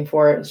awesomeness waiting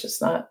for it. It's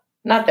just not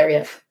there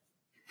yet.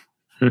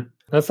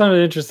 That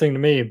sounded interesting to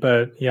me,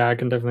 but yeah, I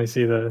can definitely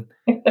see the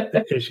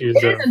issues.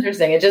 It is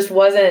interesting. It just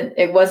wasn't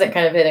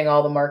kind of hitting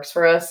all the marks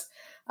for us.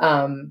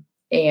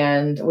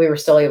 And we were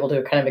still able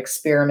to kind of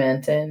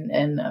experiment,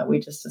 and we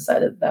just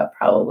decided that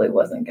probably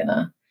wasn't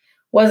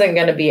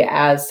gonna be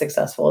as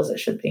successful as it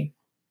should be.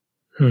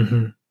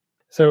 Mm-hmm.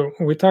 So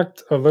we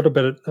talked a little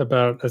bit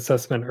about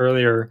assessment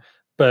earlier,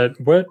 but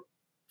what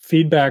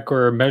feedback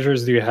or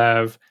measures do you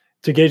have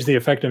to gauge the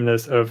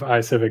effectiveness of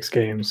iCivics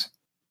games?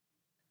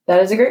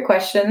 That is a great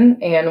question,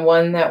 and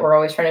one that we're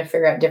always trying to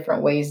figure out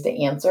different ways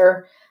to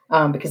answer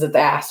because it's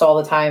asked all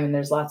the time, and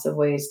there's lots of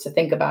ways to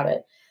think about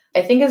it.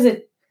 I think as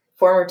a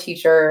former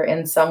teacher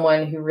and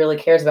someone who really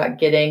cares about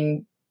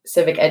getting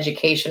civic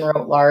education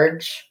writ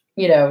large,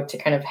 to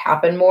kind of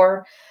happen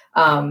more,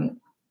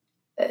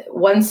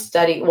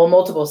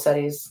 multiple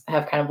studies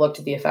have kind of looked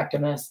at the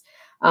effectiveness.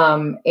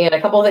 And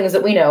a couple of things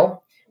that we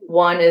know.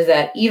 One is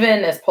that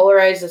even as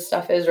polarized as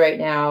stuff is right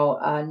now,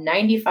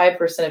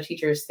 95% of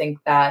teachers think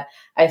that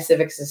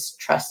iCivics is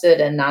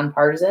trusted and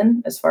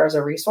nonpartisan as far as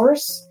a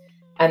resource,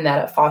 and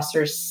that it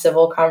fosters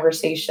civil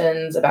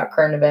conversations about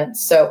current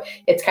events. So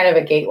it's kind of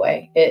a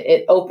gateway.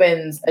 It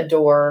opens a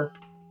door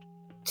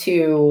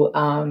to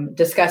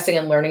discussing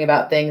and learning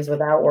about things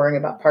without worrying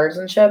about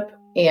partisanship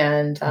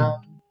and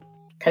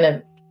kind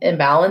of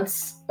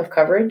imbalance of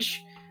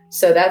coverage.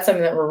 So that's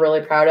something that we're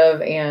really proud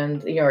of.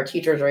 And, our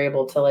teachers are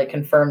able to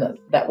confirm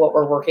that what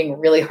we're working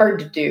really hard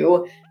to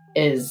do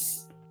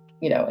is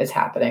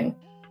happening.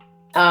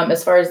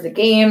 As far as the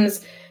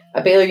games,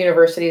 Baylor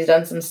University has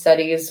done some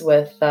studies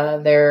with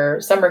their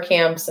summer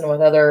camps and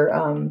with other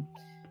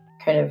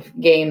kind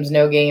of games,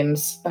 no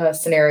games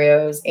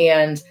scenarios.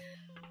 And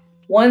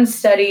one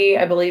study,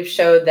 I believe,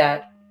 showed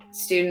that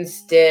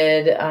students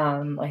did,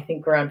 I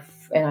think around,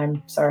 and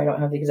I'm sorry, I don't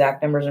have the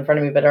exact numbers in front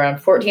of me, but around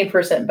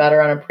 14% better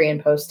on a pre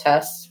and post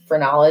test for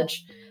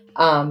knowledge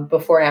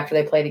before and after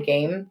they played a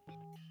game.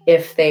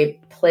 If they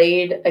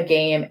played a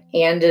game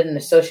and did an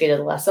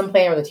associated lesson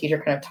plan where the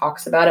teacher kind of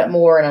talks about it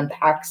more and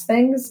unpacks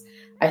things,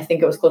 I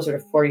think it was closer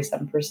to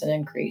 47%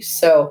 increase.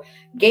 So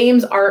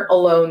games aren't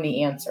alone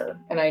the answer.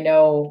 And I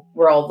know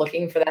we're all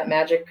looking for that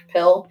magic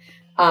pill,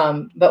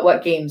 but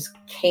what games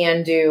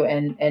can do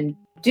and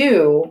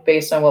do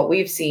based on what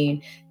we've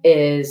seen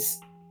is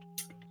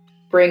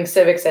bring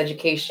civics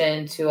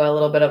education to a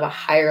little bit of a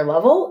higher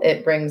level.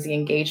 It brings the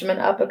engagement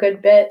up a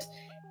good bit,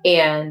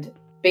 and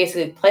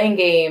basically playing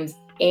games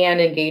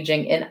and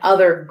engaging in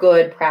other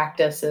good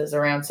practices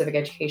around civic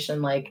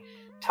education, like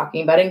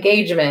talking about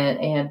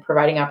engagement and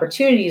providing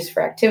opportunities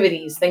for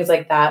activities, things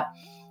like that.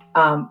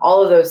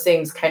 All of those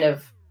things kind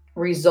of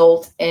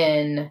result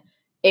in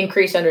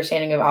increased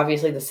understanding of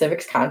obviously the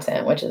civics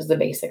content, which is the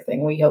basic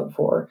thing we hope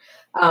for,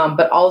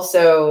 but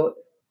also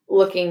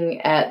looking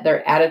at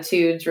their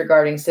attitudes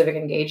regarding civic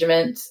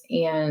engagement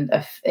and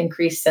an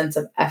increased sense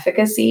of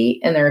efficacy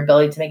and their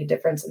ability to make a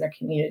difference in their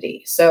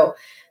community. So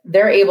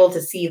they're able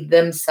to see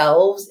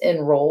themselves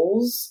in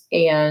roles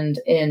and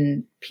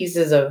in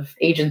pieces of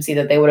agency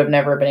that they would have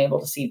never been able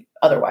to see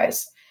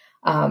otherwise.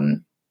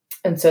 And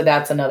so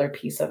that's another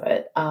piece of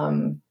it.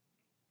 And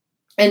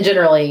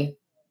generally,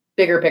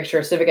 bigger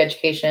picture, civic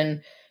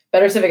education,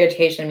 better civic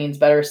education means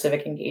better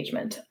civic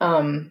engagement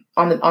on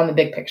the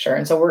big picture.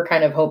 And so we're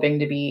kind of hoping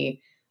to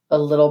be a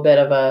little bit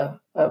of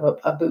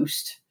a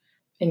boost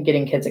in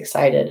getting kids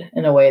excited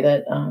in a way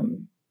that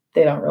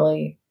they don't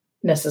really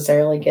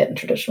necessarily get in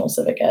traditional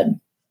civic ed.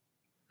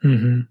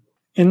 Mm-hmm.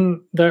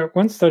 In that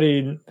one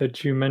study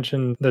that you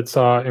mentioned that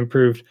saw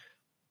improved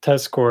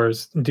test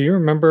scores, do you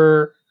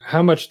remember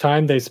how much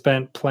time they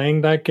spent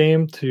playing that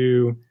game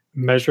to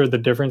measure the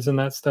difference in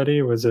that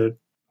study? Was it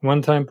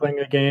one time playing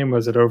a game?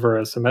 Was it over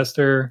a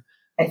semester?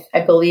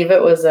 I believe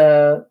it was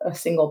a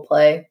single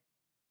play.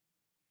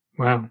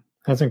 Wow.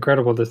 That's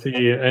incredible to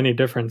see any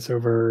difference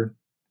over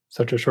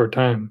such a short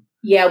time.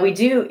 Yeah, we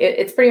do.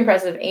 It's pretty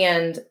impressive.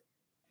 And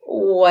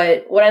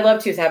what I'd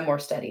love to is have more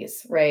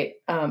studies, right?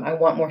 I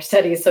want more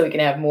studies so we can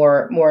have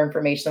more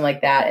information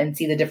like that and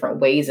see the different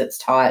ways it's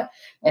taught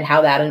and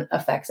how that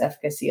affects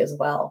efficacy as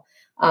well.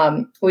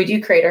 We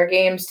do create our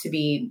games to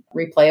be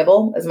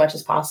replayable as much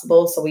as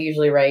possible. So we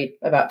usually write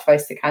about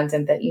twice the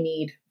content that you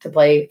need to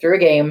play through a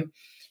game.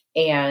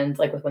 And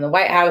like within the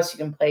White House, you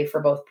can play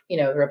for both,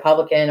 the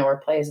Republican or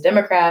play as a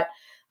Democrat.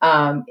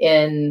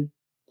 In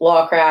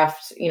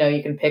Lawcraft,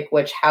 you can pick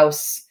which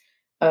house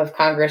of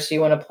Congress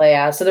you want to play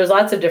as. So there's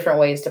lots of different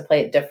ways to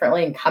play it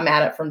differently and come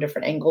at it from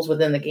different angles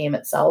within the game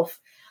itself.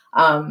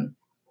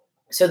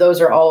 So those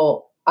are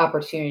all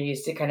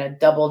opportunities to kind of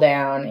double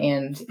down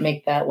and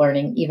make that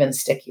learning even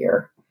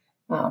stickier,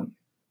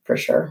 for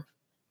sure.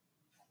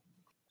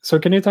 So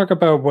can you talk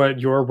about what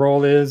your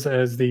role is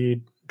as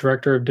the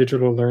director of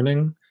digital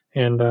learning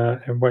and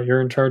what you're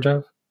in charge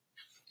of?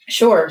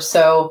 Sure.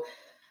 So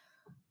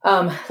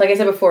like I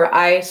said before,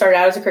 I started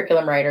out as a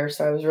curriculum writer.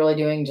 So I was really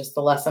doing just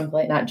the lesson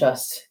plan, not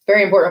just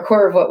very important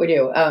core of what we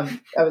do. I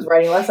was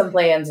writing lesson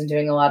plans and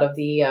doing a lot of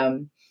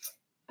the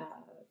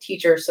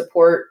teacher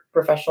support,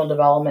 professional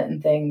development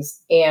and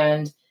things.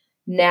 And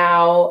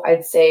now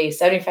I'd say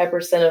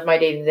 75% of my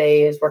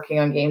day-to-day is working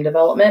on game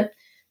development.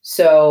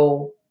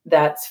 So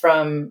that's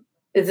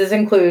this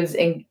includes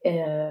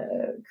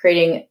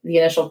creating the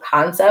initial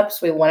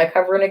concepts we want to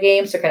cover in a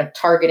game. So kind of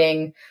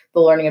targeting the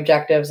learning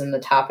objectives and the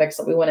topics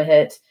that we want to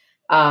hit.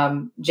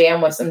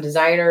 Jam with some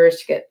designers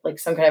to get like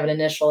some kind of an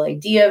initial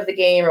idea of the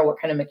game or what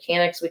kind of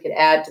mechanics we could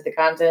add to the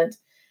content.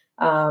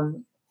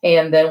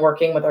 And then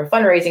working with our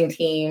fundraising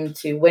team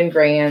to win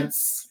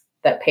grants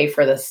that pay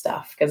for this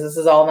stuff. Because this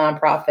is all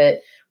nonprofit.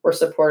 We're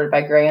supported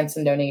by grants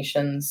and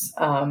donations.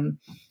 And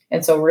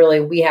so really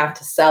we have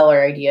to sell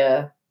our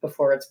idea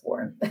before it's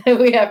born.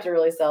 We have to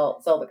really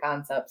sell the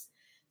concepts.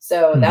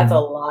 So that's a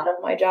lot of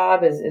my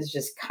job is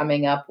just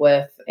coming up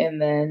with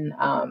and then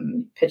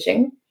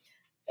pitching.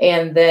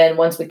 And then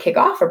once we kick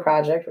off a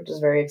project, which is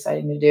very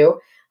exciting to do,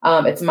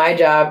 it's my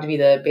job to be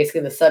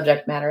basically the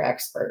subject matter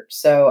expert.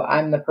 So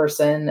I'm the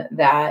person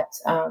that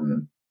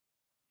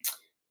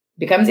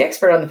becomes the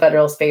expert on the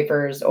Federalist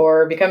Papers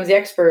or becomes the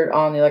expert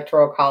on the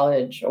Electoral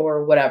College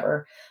or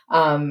whatever.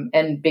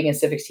 And being a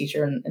civics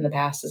teacher in the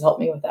past has helped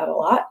me with that a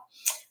lot.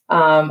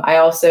 I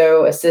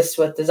also assist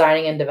with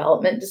designing and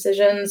development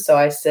decisions. So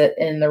I sit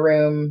in the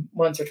room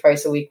once or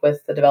twice a week with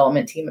the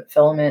development team at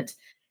Filament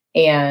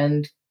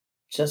and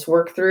just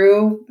work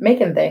through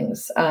making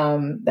things.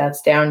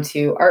 That's down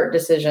to art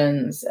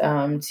decisions,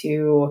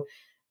 to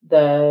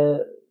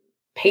the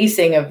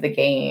pacing of the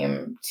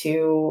game,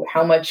 to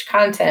how much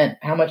content,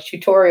 how much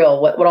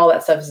tutorial, what all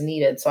that stuff is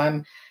needed. So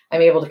I'm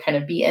able to kind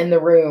of be in the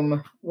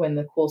room when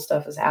the cool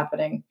stuff is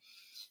happening.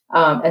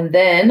 And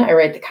then I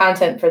write the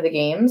content for the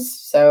games.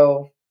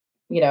 So,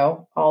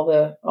 all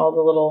the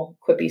little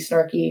quippy,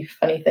 snarky,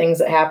 funny things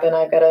that happen,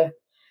 I've got to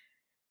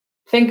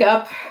think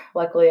up.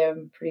 Luckily,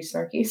 I'm pretty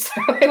snarky, so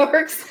it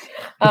works.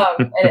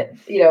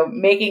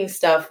 Making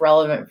stuff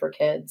relevant for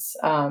kids,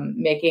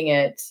 making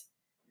it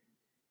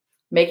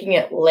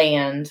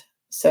land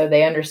so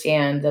they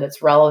understand that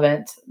it's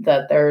relevant,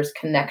 that there's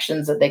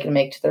connections that they can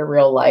make to their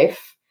real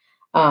life.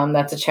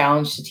 That's a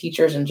challenge to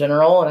teachers in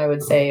general. And I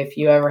would say if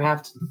you ever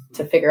have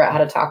to figure out how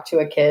to talk to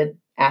a kid,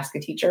 ask a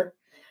teacher.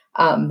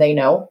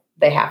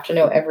 They have to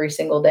know every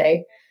single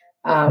day.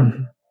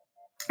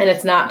 And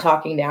it's not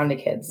talking down to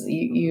kids.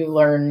 You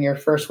learn your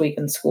first week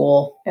in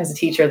school as a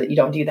teacher that you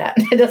don't do that.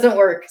 It doesn't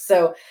work.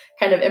 So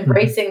kind of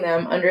embracing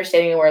them,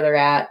 understanding where they're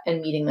at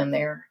and meeting them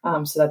there.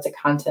 So that's a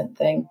content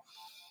thing.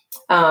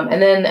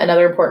 And then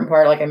another important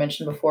part, like I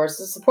mentioned before, is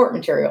the support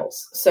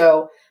materials.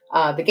 So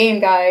the game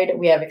guide,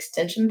 we have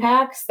extension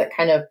packs that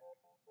kind of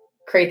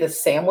create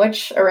this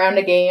sandwich around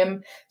a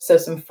game. So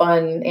some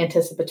fun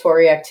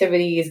anticipatory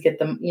activities, get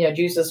them,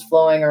 juices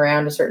flowing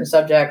around a certain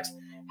subject,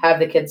 have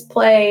the kids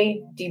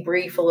play,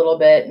 debrief a little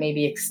bit,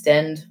 maybe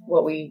extend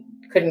what we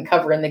couldn't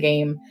cover in the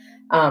game,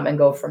 and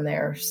go from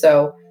there.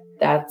 So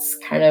that's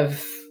kind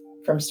of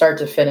from start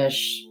to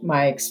finish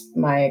my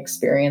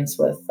experience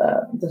with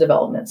the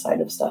development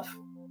side of stuff.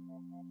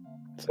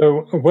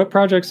 So what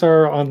projects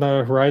are on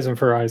the horizon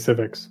for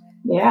iCivics?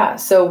 Yeah,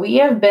 so we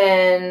have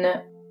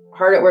been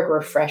hard at work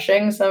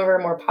refreshing some of our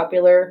more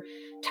popular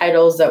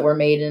titles that were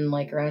made in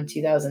like around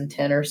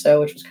 2010 or so,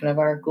 which was kind of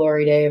our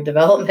glory day of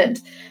development.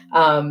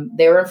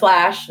 They were in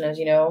Flash, and as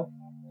you know,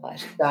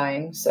 Flash is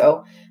dying.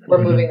 So we're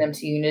moving them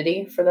to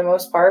Unity for the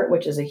most part,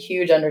 which is a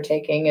huge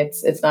undertaking.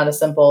 It's not a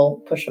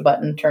simple push a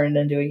button, turn it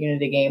into a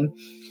Unity game.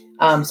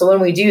 So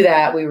when we do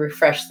that, we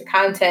refresh the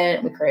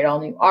content, we create all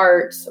new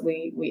art,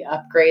 we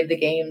upgrade the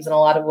games in a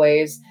lot of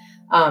ways.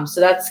 So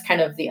that's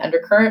kind of the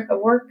undercurrent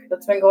of work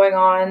that's been going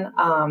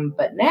on.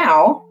 But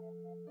now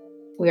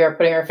we are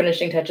putting our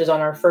finishing touches on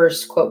our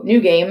first, quote,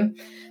 new game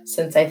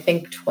since I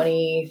think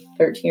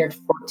 2013 or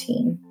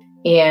 14.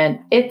 And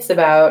it's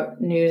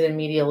about news and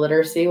media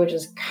literacy, which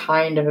is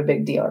kind of a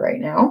big deal right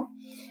now.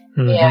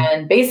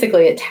 And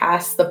basically it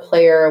tasks the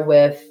player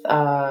with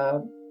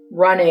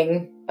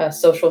running a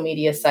social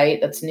media site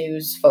that's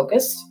news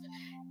focused.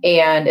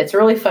 And it's a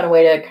really fun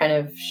way to kind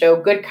of show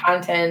good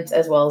content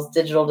as well as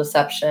digital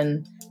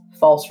deception,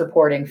 false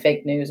reporting,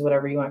 fake news,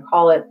 whatever you want to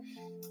call it,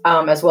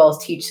 as well as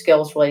teach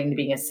skills relating to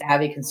being a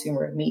savvy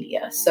consumer of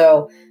media.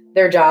 So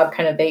their job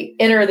they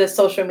enter the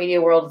social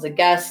media world as a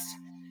guest,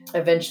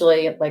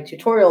 eventually, like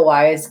tutorial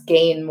wise,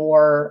 gain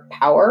more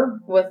power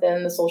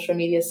within the social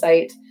media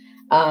site,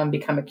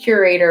 become a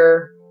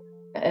curator,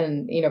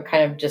 and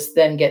kind of just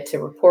then get to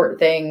report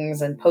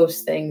things and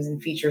post things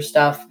and feature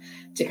stuff.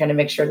 to kind of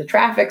make sure the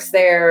traffic's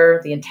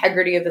there, the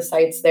integrity of the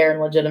site's there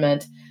and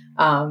legitimate.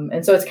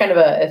 And so it's kind of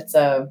it's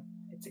a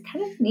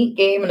kind of neat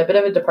game and a bit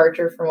of a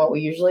departure from what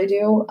we usually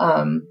do.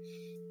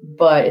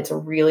 But it's a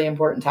really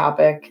important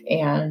topic,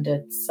 and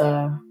it's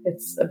a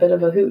bit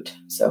of a hoot.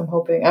 So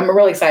I'm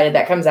really excited.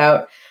 That comes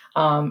out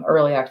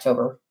early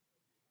October.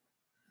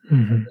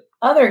 Mm-hmm. The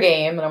other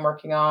game that I'm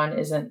working on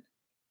isn't,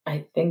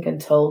 I think,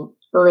 until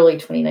early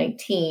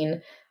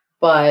 2019,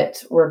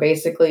 but we're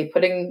basically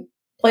putting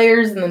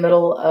players in the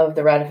middle of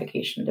the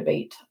ratification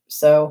debate.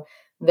 So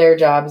their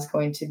job is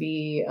going to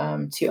be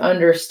to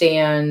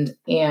understand,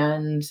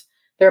 and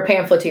they're a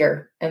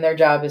pamphleteer, and their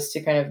job is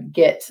to kind of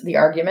get the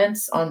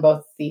arguments on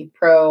both the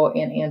pro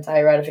and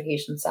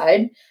anti-ratification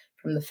side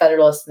from the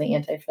Federalists and the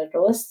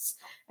Anti-Federalists,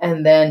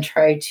 and then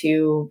try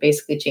to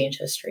basically change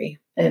history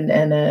and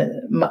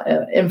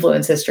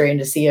influence history, and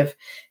to see if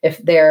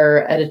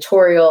their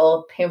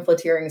editorial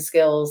pamphleteering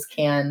skills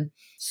can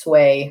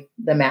sway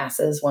the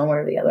masses one way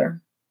or the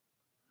other.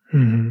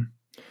 Mm-hmm.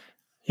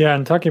 Yeah,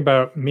 and talking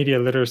about media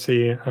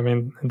literacy, I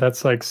mean,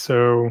 that's like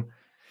such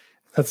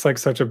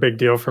a big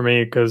deal for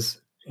me, because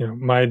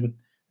my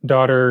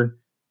daughter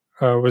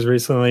was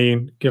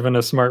recently given a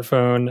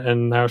smartphone,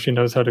 and now she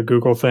knows how to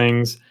Google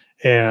things.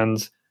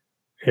 And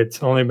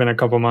it's only been a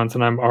couple months,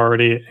 and I'm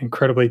already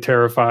incredibly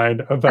terrified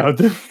about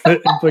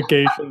the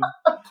implications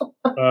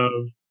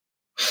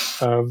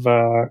of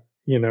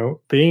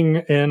being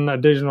in a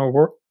digital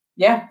world.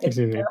 Yeah, it's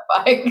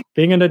terrifying.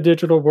 Being in a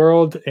digital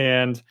world,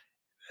 and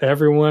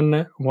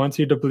everyone wants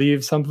you to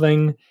believe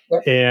something.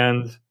 Yep.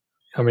 And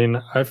I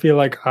mean, I feel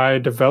like I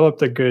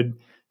developed a good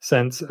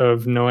sense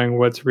of knowing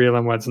what's real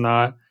and what's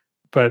not.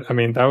 But I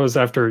mean, that was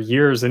after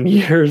years and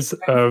years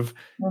of,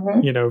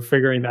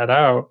 figuring that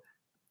out.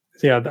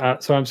 Yeah.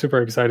 So I'm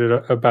super excited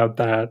about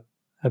that.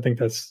 I think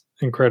that's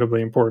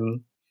incredibly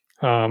important.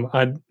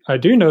 I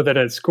do know that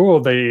at school,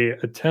 they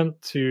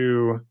attempt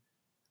to,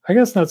 I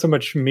guess not so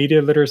much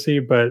media literacy,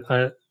 but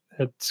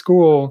at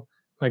school,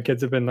 my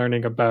kids have been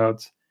learning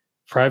about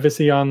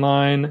privacy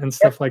online and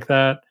stuff like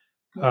that,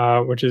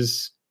 which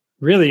is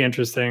really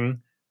interesting.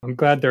 I'm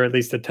glad they're at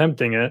least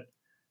attempting it.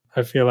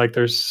 I feel like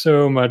there's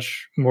so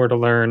much more to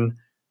learn,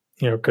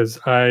 because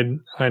I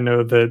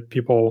know that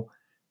people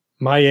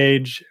my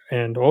age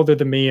and older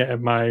than me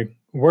at my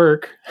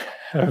work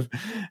have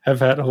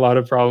had a lot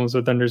of problems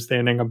with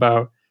understanding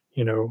about,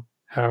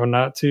 how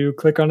not to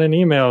click on an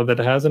email that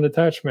has an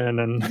attachment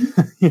and,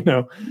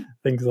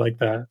 things like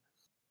that.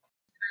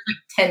 There's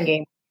like 10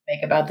 games to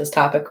make about this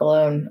topic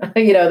alone.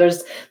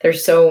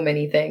 There's so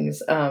many things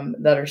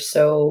that are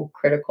so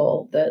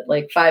critical that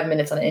like 5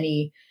 minutes on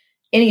any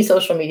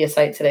social media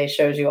site today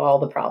shows you all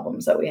the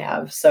problems that we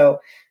have. So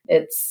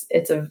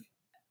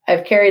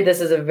I've carried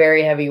this as a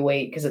very heavy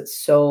weight because it's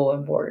so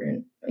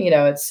important.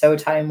 It's so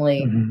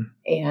timely, mm-hmm.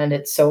 and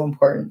it's so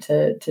important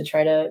to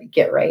try to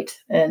get right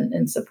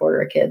and support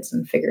our kids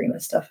and figuring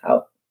this stuff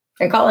out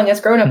and calling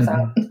us grown-ups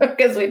mm-hmm. out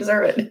because we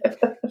deserve it.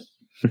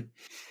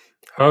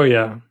 Oh,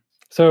 yeah.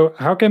 So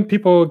how can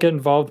people get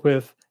involved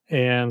with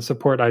and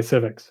support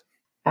iCivics?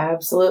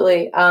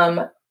 Absolutely.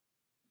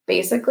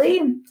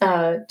 Basically,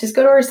 just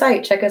go to our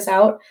site, check us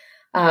out.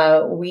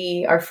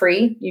 We are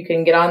free. You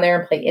can get on there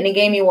and play any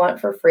game you want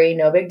for free.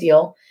 No big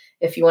deal.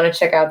 If you want to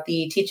check out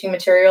the teaching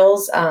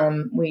materials,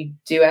 we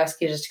do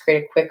ask you just to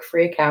create a quick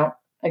free account.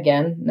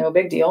 Again, no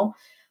big deal.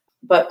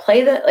 But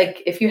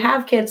if you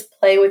have kids,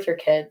 play with your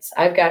kids.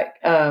 I've got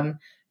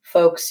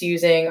folks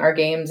using our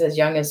games as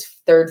young as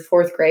 3rd,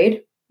 4th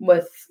grade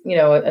with,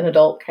 an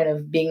adult kind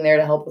of being there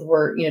to help with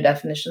word,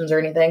 definitions or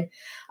anything,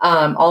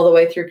 all the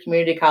way through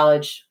community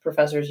college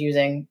professors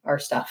using our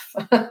stuff.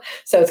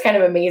 So it's kind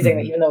of amazing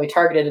that even though we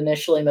targeted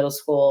initially middle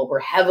school, we're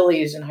heavily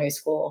used in high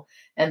school,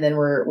 and then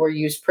we're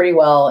used pretty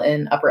well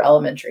in upper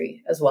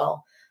elementary as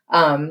well.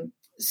 And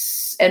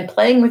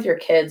playing with your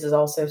kids is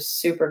also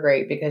super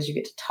great because you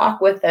get to talk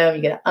with them,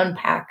 you get to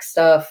unpack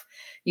stuff,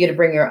 you get to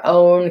bring your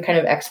own kind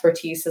of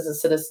expertise as a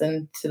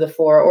citizen to the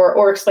fore,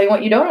 or explain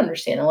what you don't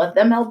understand and let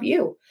them help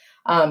you.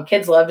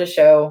 Kids love to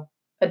show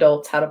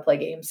adults how to play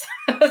games.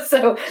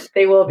 So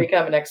they will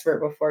become an expert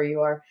before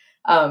you are.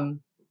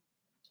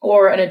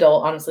 Or an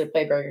adult, honestly,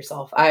 play by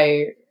yourself.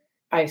 I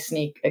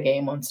sneak a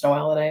game once in a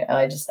while that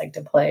I just like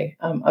to play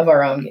of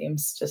our own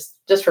games,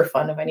 just for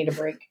fun if I need a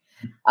break.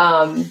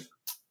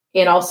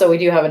 And also we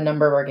do have a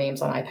number of our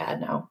games on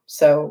iPad now.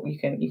 So you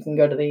can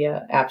go to the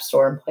App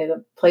Store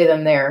and play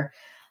them there.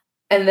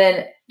 And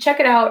then check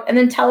it out, and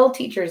then tell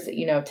teachers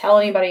that tell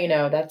anybody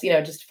that's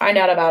just find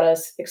out about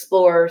us,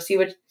 explore, see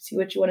what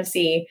you want to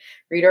see,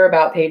 read our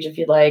about page if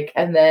you'd like,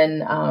 and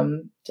then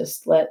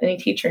just let any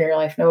teacher in your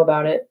life know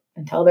about it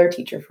and tell their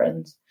teacher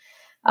friends.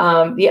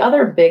 The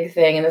other big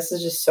thing, and this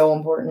is just so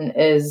important,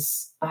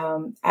 is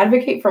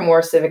advocate for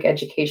more civic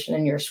education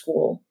in your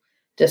school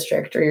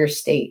district or your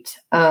state.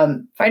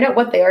 Find out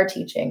what they are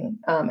teaching,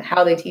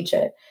 how they teach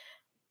it.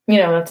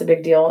 That's a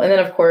big deal. And then,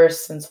 of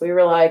course, since we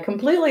rely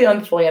completely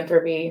on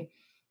philanthropy,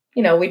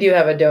 we do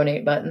have a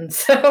donate button.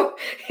 So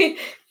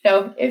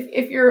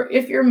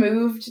if you're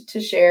moved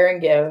to share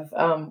and give,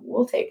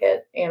 we'll take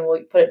it and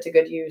we'll put it to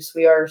good use.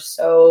 We are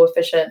so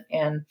efficient,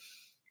 and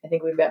I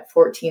think we've got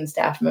 14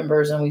 staff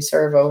members, and we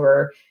serve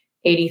over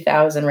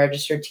 80,000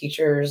 registered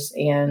teachers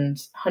and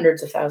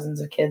hundreds of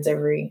thousands of kids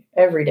every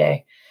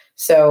day.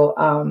 So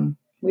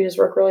we just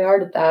work really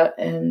hard at that,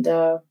 and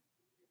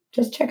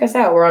just check us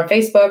out. We're on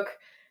Facebook,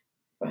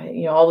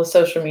 all the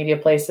social media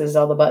places,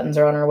 all the buttons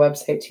are on our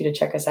website too to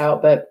check us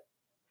out. But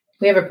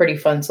we have a pretty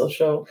fun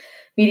social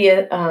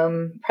media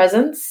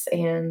presence,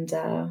 and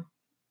I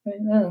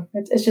don't know,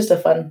 it's just a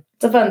fun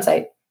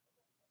site.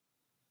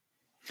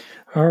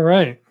 All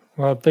right.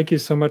 Well, thank you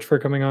so much for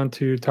coming on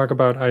to talk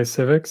about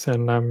iCivics,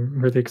 and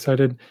I'm really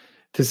excited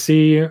to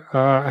see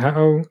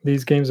how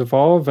these games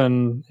evolve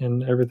and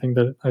everything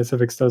that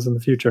iCivics does in the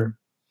future.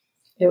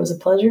 It was a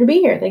pleasure to be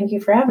here. Thank you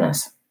for having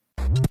us.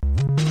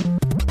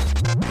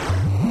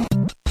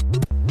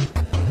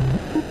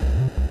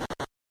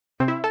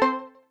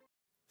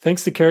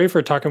 Thanks to Carrie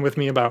for talking with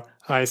me about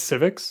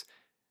iCivics.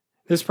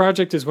 This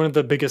project is one of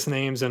the biggest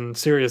names in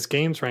serious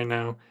games right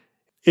now.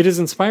 It is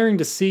inspiring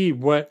to see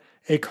what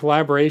a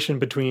collaboration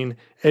between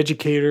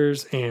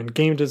educators and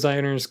game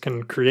designers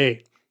can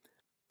create.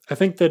 I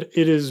think that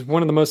it is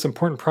one of the most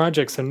important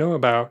projects to know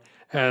about,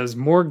 as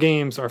more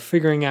games are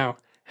figuring out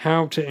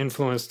how to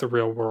influence the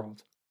real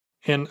world.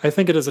 And I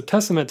think it is a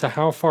testament to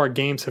how far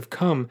games have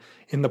come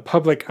in the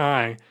public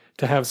eye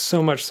to have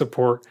so much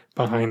support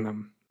behind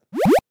them.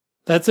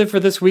 That's it for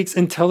this week's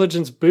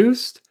Intelligence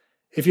Boost.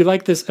 If you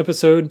like this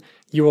episode,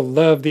 you will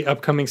love the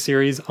upcoming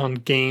series on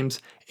games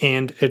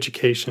and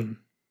education.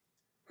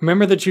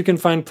 Remember that you can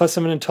find Plus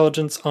 7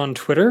 Intelligence on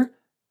Twitter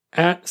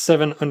at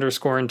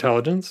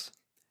 7_intelligence.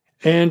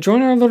 And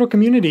join our little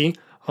community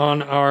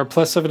on our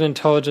Plus 7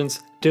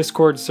 Intelligence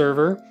Discord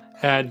server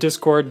at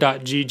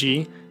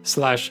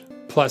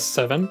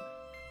discord.gg/plus7.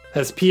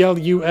 That's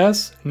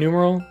PLUS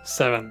numeral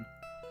 7.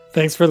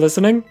 Thanks for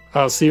listening.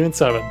 I'll see you in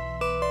 7.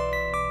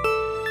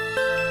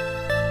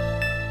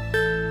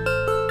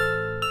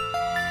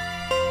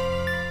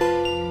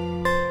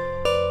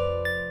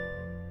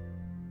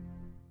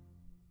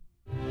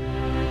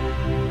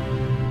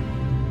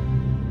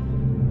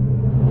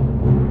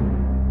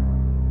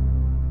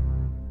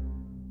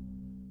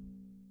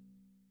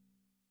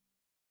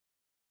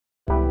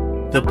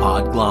 The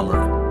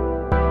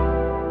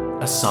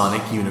Podglomerate, a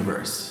sonic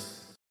universe.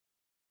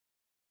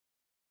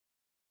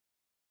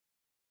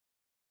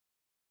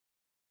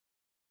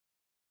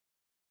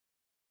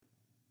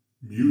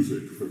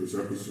 Music for this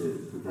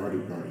episode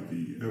provided by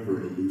the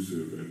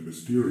ever-elusive and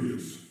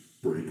mysterious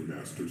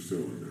Breakmaster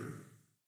Cylinder.